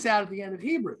it points out at the end of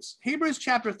Hebrews. Hebrews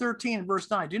chapter 13 and verse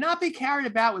 9. Do not be carried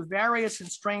about with various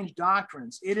and strange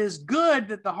doctrines. It is good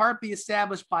that the heart be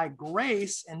established by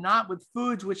grace and not with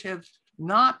foods which have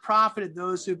not profited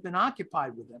those who've been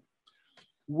occupied with them.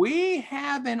 We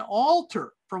have an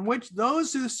altar from which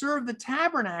those who serve the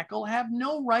tabernacle have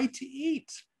no right to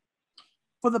eat.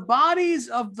 For the bodies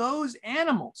of those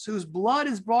animals whose blood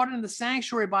is brought into the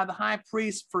sanctuary by the high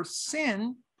priest for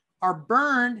sin are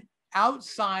burned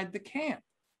outside the camp.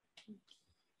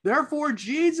 Therefore,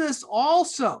 Jesus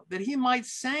also, that he might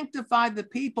sanctify the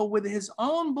people with his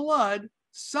own blood,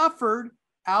 suffered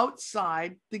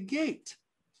outside the gate.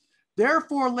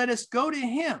 Therefore, let us go to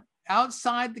him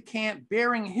outside the camp,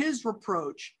 bearing his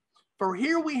reproach. For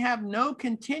here we have no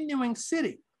continuing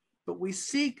city, but we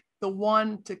seek the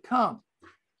one to come.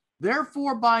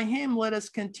 Therefore, by him, let us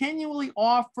continually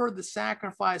offer the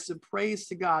sacrifice of praise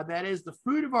to God, that is the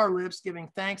fruit of our lips, giving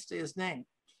thanks to his name.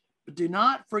 But do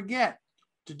not forget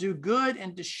to do good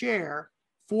and to share,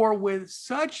 for with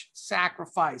such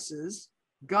sacrifices,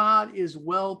 God is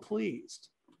well pleased.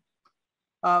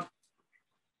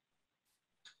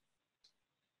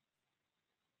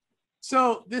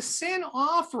 So the sin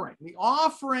offering, the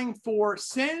offering for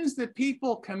sins that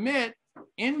people commit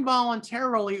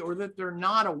involuntarily or that they're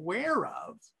not aware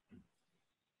of,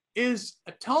 is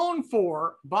atoned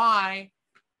for by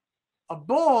a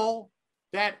bull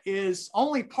that is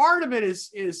only part of it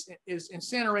is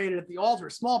incinerated at the altar.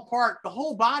 A small part, the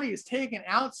whole body is taken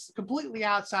out completely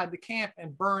outside the camp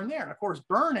and burned there. And of course,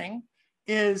 burning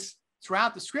is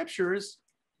throughout the scriptures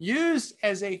used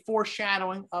as a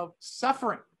foreshadowing of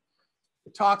suffering.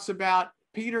 It talks about,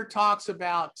 Peter talks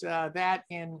about that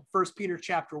in 1 Peter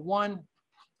chapter 1.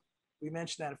 We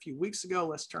mentioned that a few weeks ago.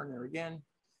 Let's turn there again.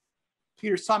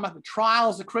 Peter's talking about the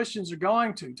trials the Christians are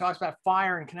going to. He talks about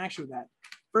fire in connection with that.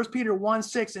 1 Peter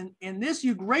 1:6, and in this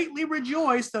you greatly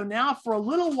rejoice, though now for a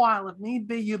little while, if need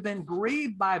be, you've been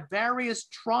grieved by various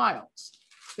trials,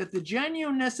 that the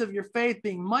genuineness of your faith,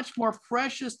 being much more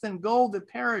precious than gold that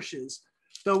perishes,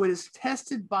 though it is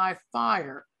tested by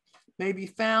fire, may be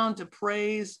found to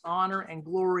praise, honor, and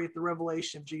glory at the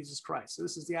revelation of Jesus Christ. So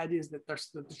this is the idea, is that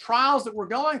the trials that we're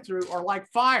going through are like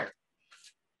fire.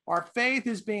 Our faith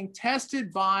is being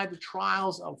tested by the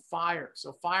trials of fire.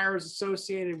 So fire is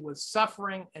associated with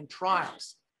suffering and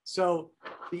trials. So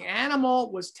the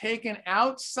animal was taken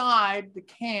outside the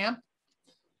camp,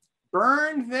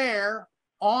 burned there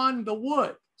on the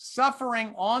wood,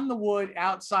 suffering on the wood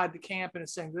outside the camp. And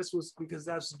it's saying this was because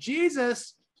that's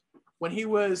Jesus, when he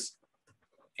was,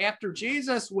 after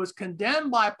Jesus was condemned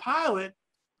by Pilate,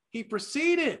 he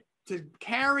proceeded to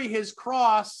carry his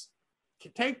cross, to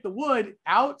take the wood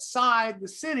outside the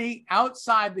city,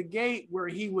 outside the gate where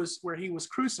he was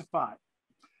crucified.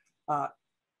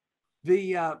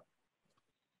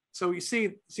 So we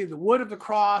see the wood of the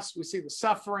cross, we see the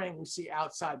suffering, we see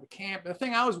outside the camp. The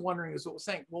thing I was wondering is what was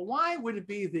saying, well, why would it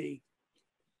be the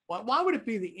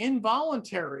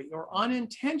involuntary or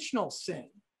unintentional sin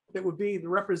that would be the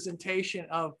representation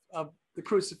of the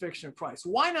crucifixion of Christ?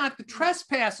 Why not the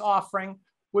trespass offering,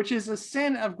 which is a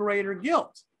sin of greater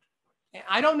guilt?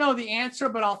 I don't know the answer,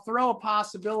 but I'll throw a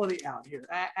possibility out here.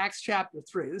 Acts chapter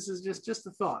 3. This is just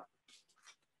a thought.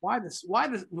 Why the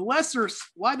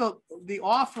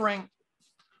offering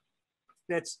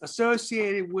that's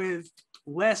associated with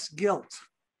less guilt?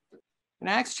 In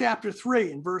Acts chapter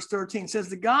 3, in verse 13, it says,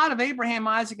 the God of Abraham,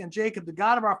 Isaac, and Jacob, the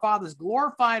God of our fathers,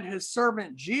 glorified his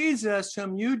servant Jesus,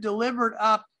 whom you delivered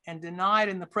up and denied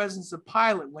in the presence of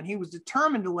Pilate when he was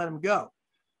determined to let him go.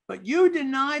 But you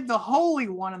denied the Holy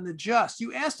One and the just.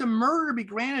 You asked a murder to be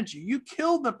granted you. You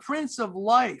killed the Prince of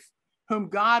Life, whom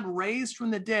God raised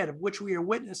from the dead, of which we are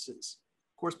witnesses.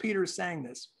 Of course, Peter is saying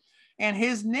this. And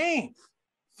his name,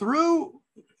 through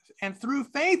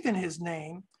faith in his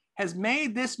name, has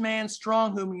made this man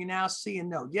strong, whom you now see and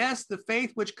know. Yes, the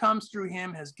faith which comes through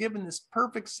him has given this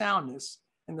perfect soundness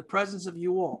in the presence of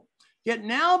you all. Yet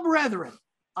now, brethren,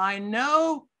 I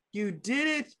know you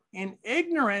did it in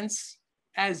ignorance,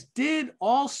 as did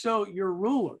also your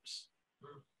rulers.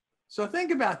 So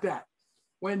think about that.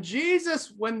 When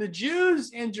the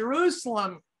Jews in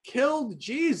Jerusalem killed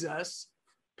Jesus,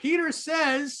 Peter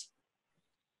says,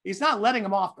 he's not letting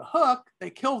him off the hook. They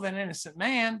killed an innocent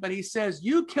man, but he says,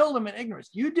 you killed him in ignorance.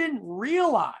 You didn't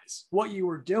realize what you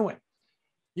were doing.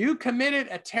 You committed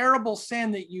a terrible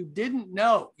sin that you didn't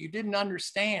know. You didn't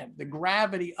understand the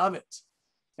gravity of it.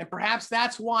 And perhaps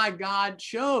that's why God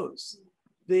chose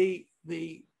the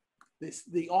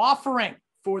offering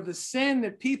for the sin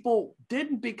that people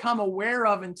didn't become aware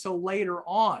of until later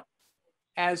on,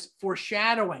 as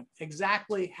foreshadowing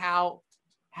exactly how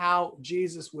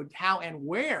Jesus would, how and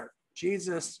where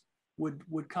Jesus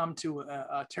would come to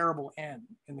a terrible end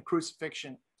in the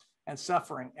crucifixion and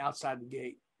suffering outside the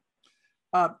gate.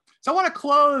 So I want to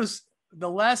close the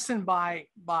lesson by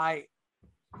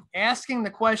asking the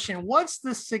question, what's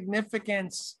the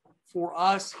significance for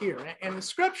us here? In the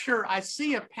scripture, I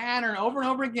see a pattern over and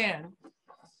over again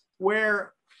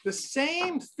where the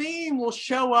same theme will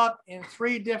show up in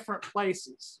three different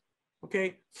places.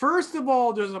 Okay, first of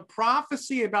all, there's a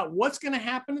prophecy about what's going to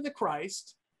happen to the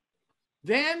Christ.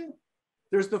 Then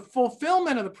there's the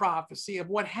fulfillment of the prophecy of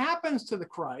what happens to the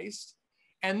Christ.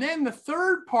 And then the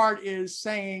third part is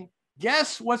saying,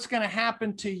 guess what's going to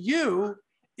happen to you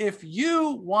if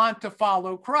you want to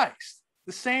follow Christ?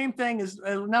 The same thing as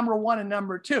number one and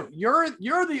number two. You're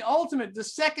the ultimate, the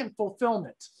second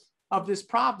fulfillment of this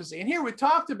prophecy. And here we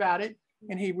talked about it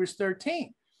in Hebrews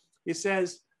 13. It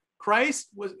says Christ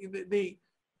was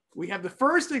we have the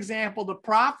first example, the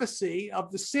prophecy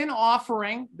of the sin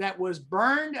offering that was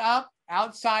burned up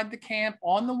outside the camp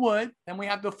on the wood. Then we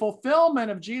have the fulfillment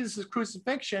of Jesus'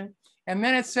 crucifixion. And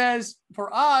then it says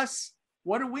for us,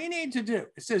 what do we need to do?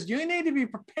 It says you need to be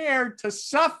prepared to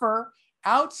suffer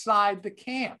outside the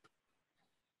camp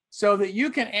so that you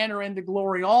can enter into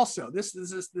glory also. This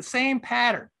is the same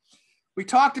pattern. We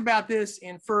talked about this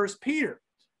in 1 Peter.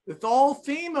 The whole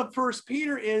theme of 1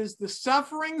 Peter is the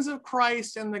sufferings of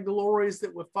Christ and the glories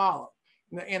that would follow.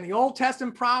 In the Old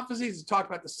Testament prophecies, it talked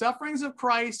about the sufferings of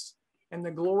Christ and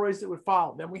the glories that would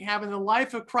follow. Then we have in the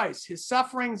life of Christ, his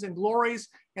sufferings and glories.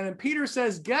 And then Peter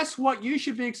says, guess what you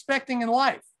should be expecting in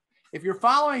life? If you're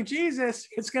following Jesus,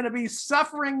 it's going to be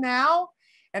suffering now,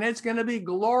 and it's going to be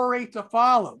glory to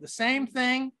follow. The same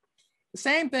thing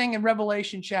in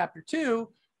Revelation chapter 2,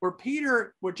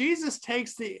 where Jesus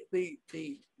takes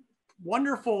the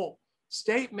wonderful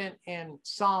statement in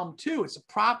Psalm 2. It's a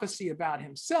prophecy about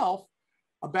himself,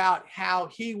 about how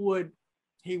he would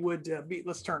be.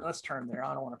 Let's turn there.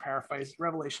 I don't want to paraphrase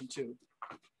Revelation 2.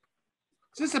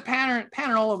 So this is a pattern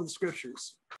all over the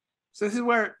scriptures. So this is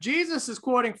where Jesus is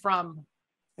quoting from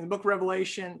in the book of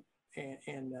Revelation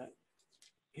and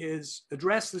his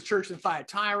address to the church in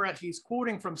Thyatira. He's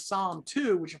quoting from Psalm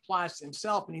 2, which applies to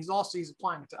himself, and he's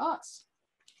applying it to us.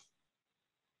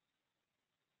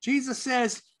 Jesus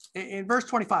says in verse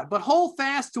 25, but hold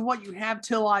fast to what you have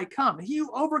till I come. He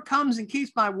who overcomes and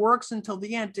keeps my works until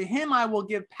the end, to him I will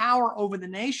give power over the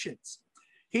nations.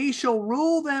 He shall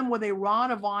rule them with a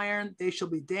rod of iron. They shall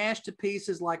be dashed to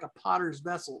pieces like a potter's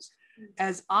vessels,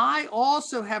 as I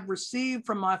also have received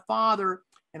from my Father,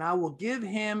 and I will give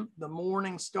him the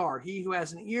morning star. He who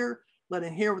has an ear, let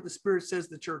him hear what the Spirit says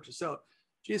to the churches. So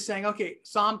she's saying, okay,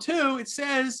 Psalm 2, it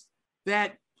says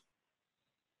that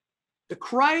the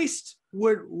Christ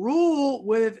would rule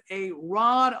with a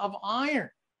rod of iron.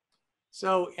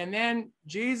 So, and then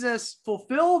Jesus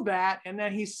fulfilled that. And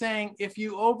then he's saying, if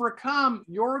you overcome,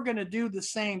 you're going to do the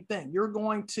same thing. You're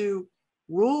going to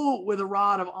rule with a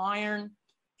rod of iron,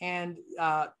 and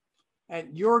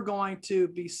you're going to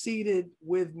be seated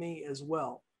with me as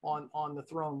well on the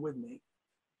throne with me.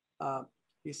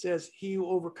 He says, he who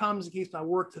overcomes and keeps my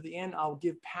work to the end, I'll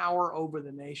give power over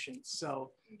the nations.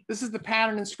 So this is the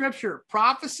pattern in scripture: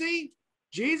 prophecy,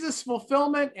 Jesus'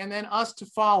 fulfillment, and then us to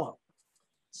follow.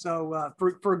 So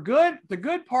for good, the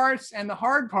good parts and the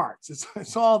hard parts,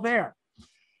 it's all there.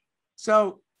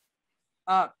 So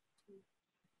as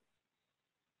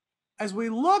we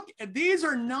look at, these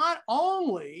are not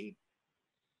only,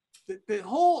 the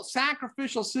whole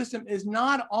sacrificial system is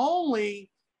not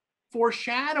only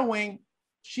foreshadowing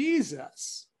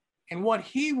Jesus and what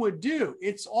he would do,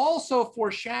 it's also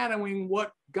foreshadowing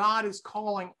what God is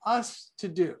calling us to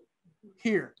do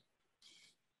here.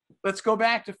 Let's go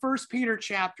back to 1 Peter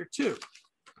chapter 2.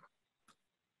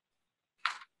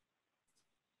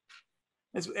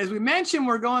 As we mentioned,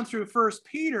 we're going through 1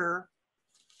 Peter.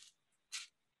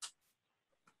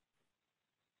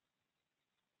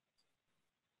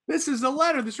 This is a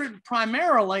letter that's written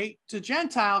primarily to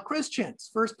Gentile Christians.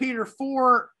 1 Peter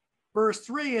 4, verse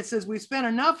 3, it says, we spent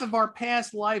enough of our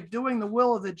past life doing the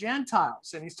will of the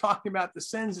Gentiles. And he's talking about the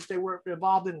sins that they were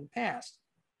involved in the past.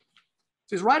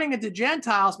 So he's writing it to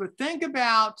Gentiles, but think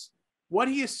about what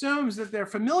he assumes that they're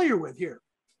familiar with here.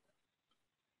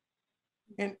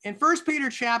 In 1 Peter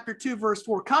chapter 2, verse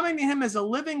 4, coming to him as a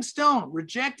living stone,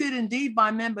 rejected indeed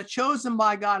by men, but chosen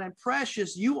by God and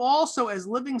precious, you also as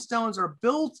living stones are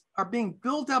being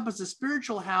built up as a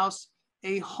spiritual house,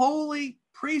 a holy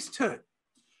priesthood,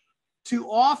 to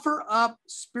offer up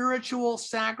spiritual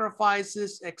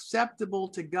sacrifices acceptable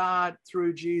to God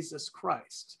through Jesus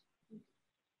Christ.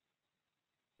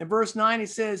 In verse 9, he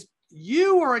says,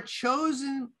 you are a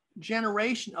chosen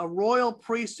generation, a royal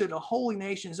priesthood, a holy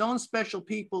nation, his own special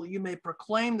people. You may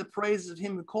proclaim the praises of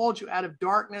him who called you out of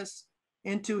darkness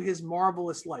into his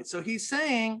marvelous light. So he's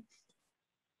saying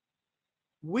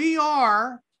we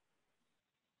are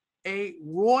a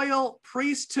royal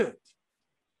priesthood.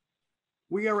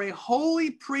 We are a holy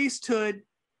priesthood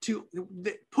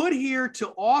put here to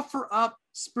offer up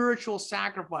spiritual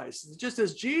sacrifices. Just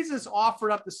as Jesus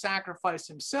offered up the sacrifice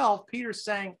himself, Peter's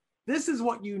saying, this is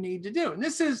what you need to do. And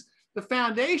this is the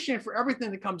foundation for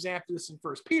everything that comes after this in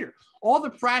 1 Peter. All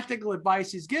the practical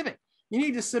advice he's giving. You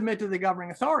need to submit to the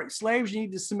governing authority. Slaves, you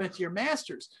need to submit to your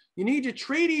masters. You need to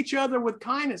treat each other with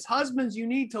kindness. Husbands, you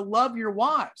need to love your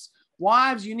wives.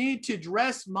 Wives, you need to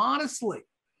dress modestly.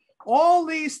 All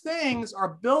these things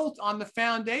are built on the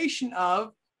foundation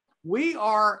of we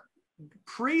are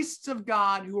priests of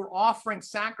God who are offering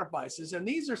sacrifices. And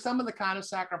these are some of the kind of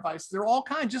sacrifices. They're all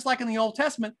kinds, just like in the Old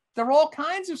Testament, there are all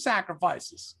kinds of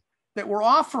sacrifices that we're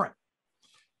offering.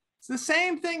 It's the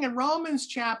same thing in Romans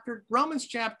chapter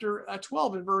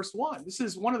 12 and verse 1. This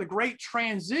is one of the great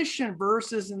transition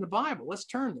verses in the Bible. Let's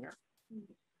turn there.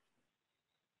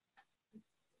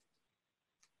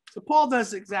 So Paul does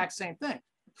the exact same thing.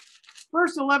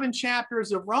 First 11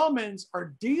 chapters of Romans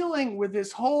are dealing with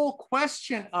this whole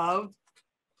question of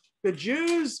the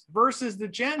Jews versus the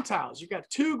Gentiles. You've got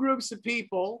two groups of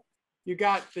people. You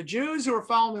got the Jews who are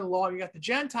following the law. You got the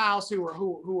Gentiles who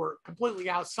are completely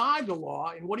outside the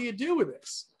law. And what do you do with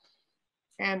this?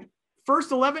 And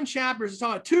first 11 chapters is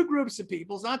talking about two groups of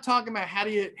people. It's not talking about how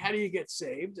do you get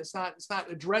saved. It's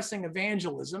not addressing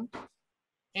evangelism.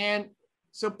 And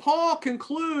so Paul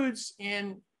concludes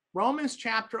in Romans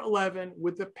chapter 11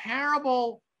 with the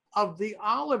parable of the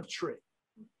olive tree.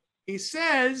 He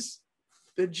says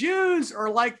The Jews are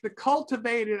like the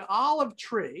cultivated olive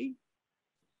tree,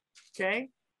 okay?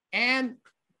 And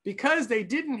because they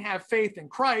didn't have faith in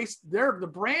Christ, the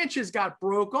branches got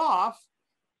broke off,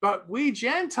 but we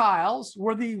Gentiles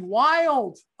were the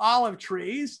wild olive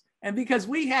trees. And because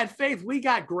we had faith, we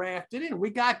got grafted in. We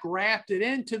got grafted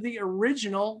into the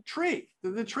original tree,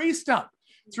 the tree stump,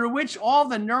 through which all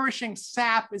the nourishing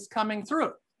sap is coming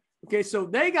through. Okay, so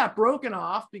they got broken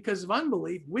off because of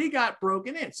unbelief. We got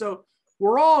broken in. So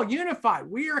we're all unified.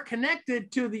 We are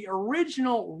connected to the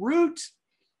original root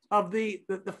of the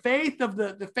faith of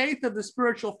the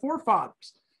spiritual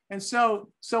forefathers. And so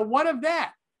what of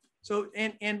that? So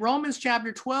in Romans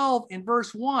chapter 12, in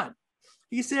verse 1,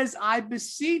 he says, I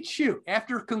beseech you,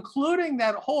 after concluding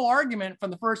that whole argument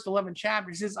from the first 11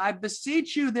 chapters, he says, I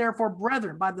beseech you, therefore,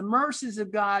 brethren, by the mercies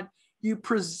of God, you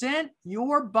present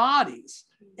your bodies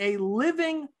a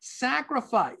living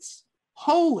sacrifice,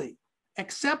 holy,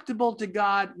 acceptable to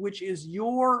God, which is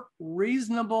your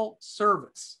reasonable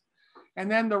service.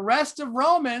 And then the rest of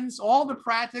Romans, all the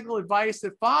practical advice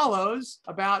that follows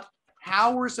about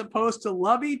how we're supposed to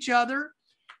love each other,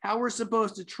 how we're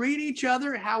supposed to treat each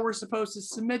other, how we're supposed to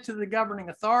submit to the governing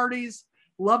authorities,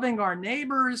 loving our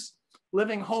neighbors,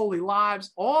 living holy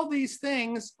lives. All these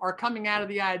things are coming out of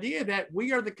the idea that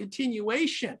we are the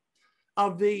continuation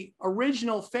of the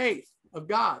original faith of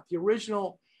God, the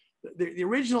original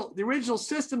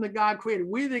system that God created.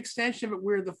 We're the extension of it.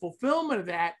 We're the fulfillment of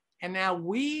that. And now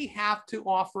we have to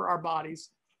offer our bodies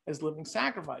as living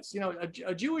sacrifice. You know,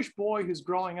 a Jewish boy who's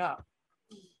growing up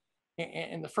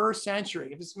in the first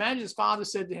century, if imagine his father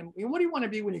said to him, what do you want to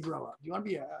be when you grow up? Do you want to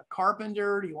be a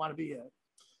carpenter? Do you want to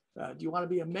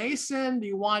be a mason? Do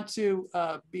you want to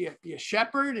be a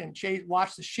shepherd and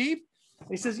watch the sheep? And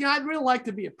he says, I'd really like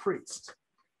to be a priest.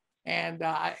 And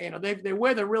they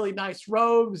wear the really nice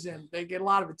robes and they get a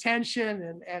lot of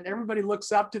attention and everybody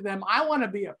looks up to them. I want to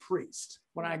be a priest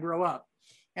when I grow up.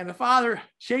 And the father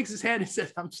shakes his head and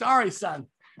says, I'm sorry, son,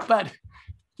 but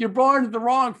you're born to the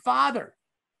wrong father.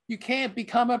 You can't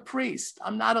become a priest.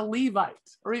 I'm not a Levite.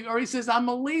 Or he says, I'm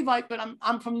a Levite, but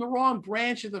I'm from the wrong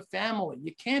branch of the family.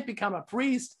 You can't become a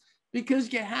priest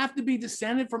because you have to be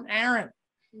descended from Aaron.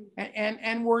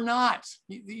 And we're not.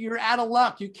 You're out of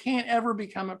luck. You can't ever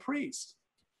become a priest.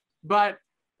 But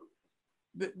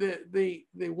the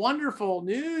wonderful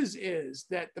news is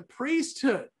that the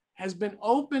priesthood has been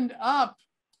opened up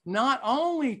not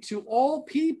only to all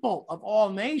people of all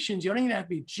nations. You don't even have to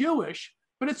be Jewish,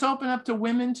 but it's open up to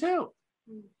women too.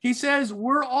 He says,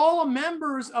 we're all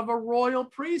members of a royal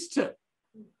priesthood.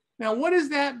 Now, what does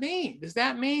that mean? Does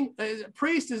that mean, as a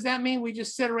priest, does that mean we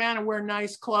just sit around and wear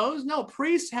nice clothes? No,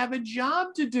 priests have a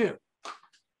job to do.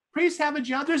 Priests have a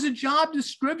job. There's a job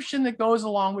description that goes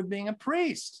along with being a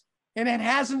priest, and it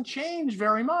hasn't changed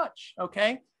very much,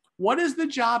 okay? What is the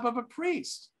job of a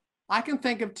priest? I can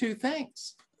think of two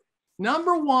things.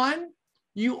 Number one,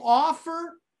 you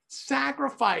offer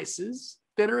sacrifices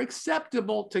that are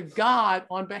acceptable to God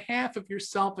on behalf of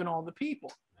yourself and all the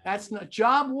people. That's not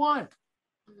job one.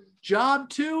 Job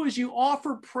two is you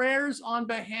offer prayers on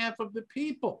behalf of the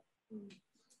people.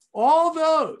 All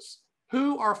those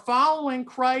who are following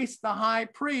Christ, the high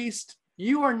priest,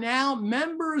 you are now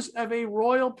members of a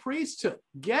royal priesthood.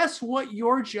 Guess what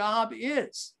your job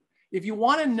is? If you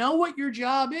want to know what your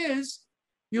job is,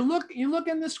 you look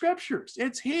in the scriptures.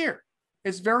 It's here.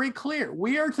 It's very clear.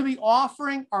 We are to be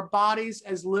offering our bodies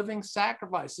as living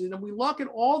sacrifices. And we look at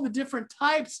all the different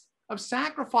types of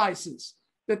sacrifices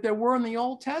that there were in the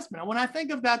Old Testament. And when I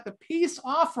think of that, the peace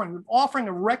offering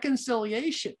of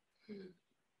reconciliation,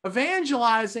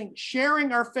 evangelizing,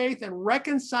 sharing our faith and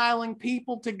reconciling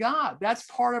people to God. That's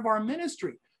part of our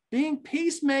ministry. Being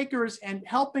peacemakers and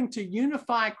helping to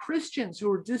unify Christians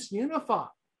who are disunified.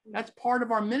 That's part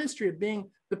of our ministry of being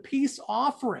the peace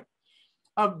offering,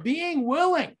 of being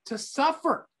willing to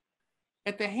suffer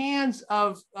at the hands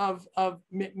of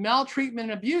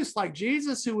maltreatment and abuse, like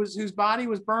Jesus, whose body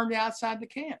was burned outside the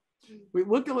camp. We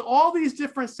look at all these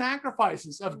different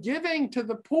sacrifices of giving to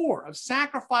the poor, of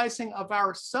sacrificing of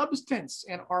our substance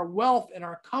and our wealth and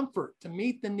our comfort to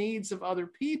meet the needs of other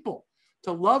people,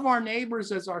 to love our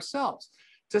neighbors as ourselves,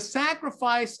 to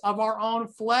sacrifice of our own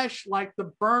flesh, like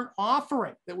the burnt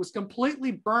offering that was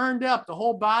completely burned up. The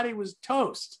whole body was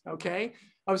toast, okay?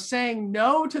 Of saying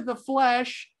no to the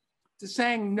flesh, to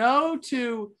saying no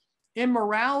to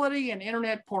immorality and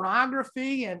internet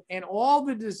pornography and all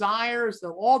the desires,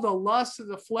 all the lusts of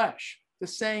the flesh, to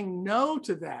saying no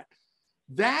to that.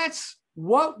 That's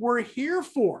what we're here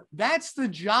for. That's the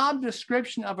job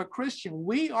description of a Christian.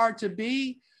 We are to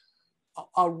be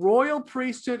a royal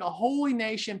priesthood, a holy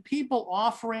nation, people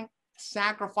offering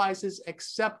sacrifices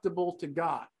acceptable to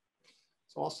God.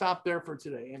 So I'll stop there for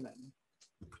today. Amen.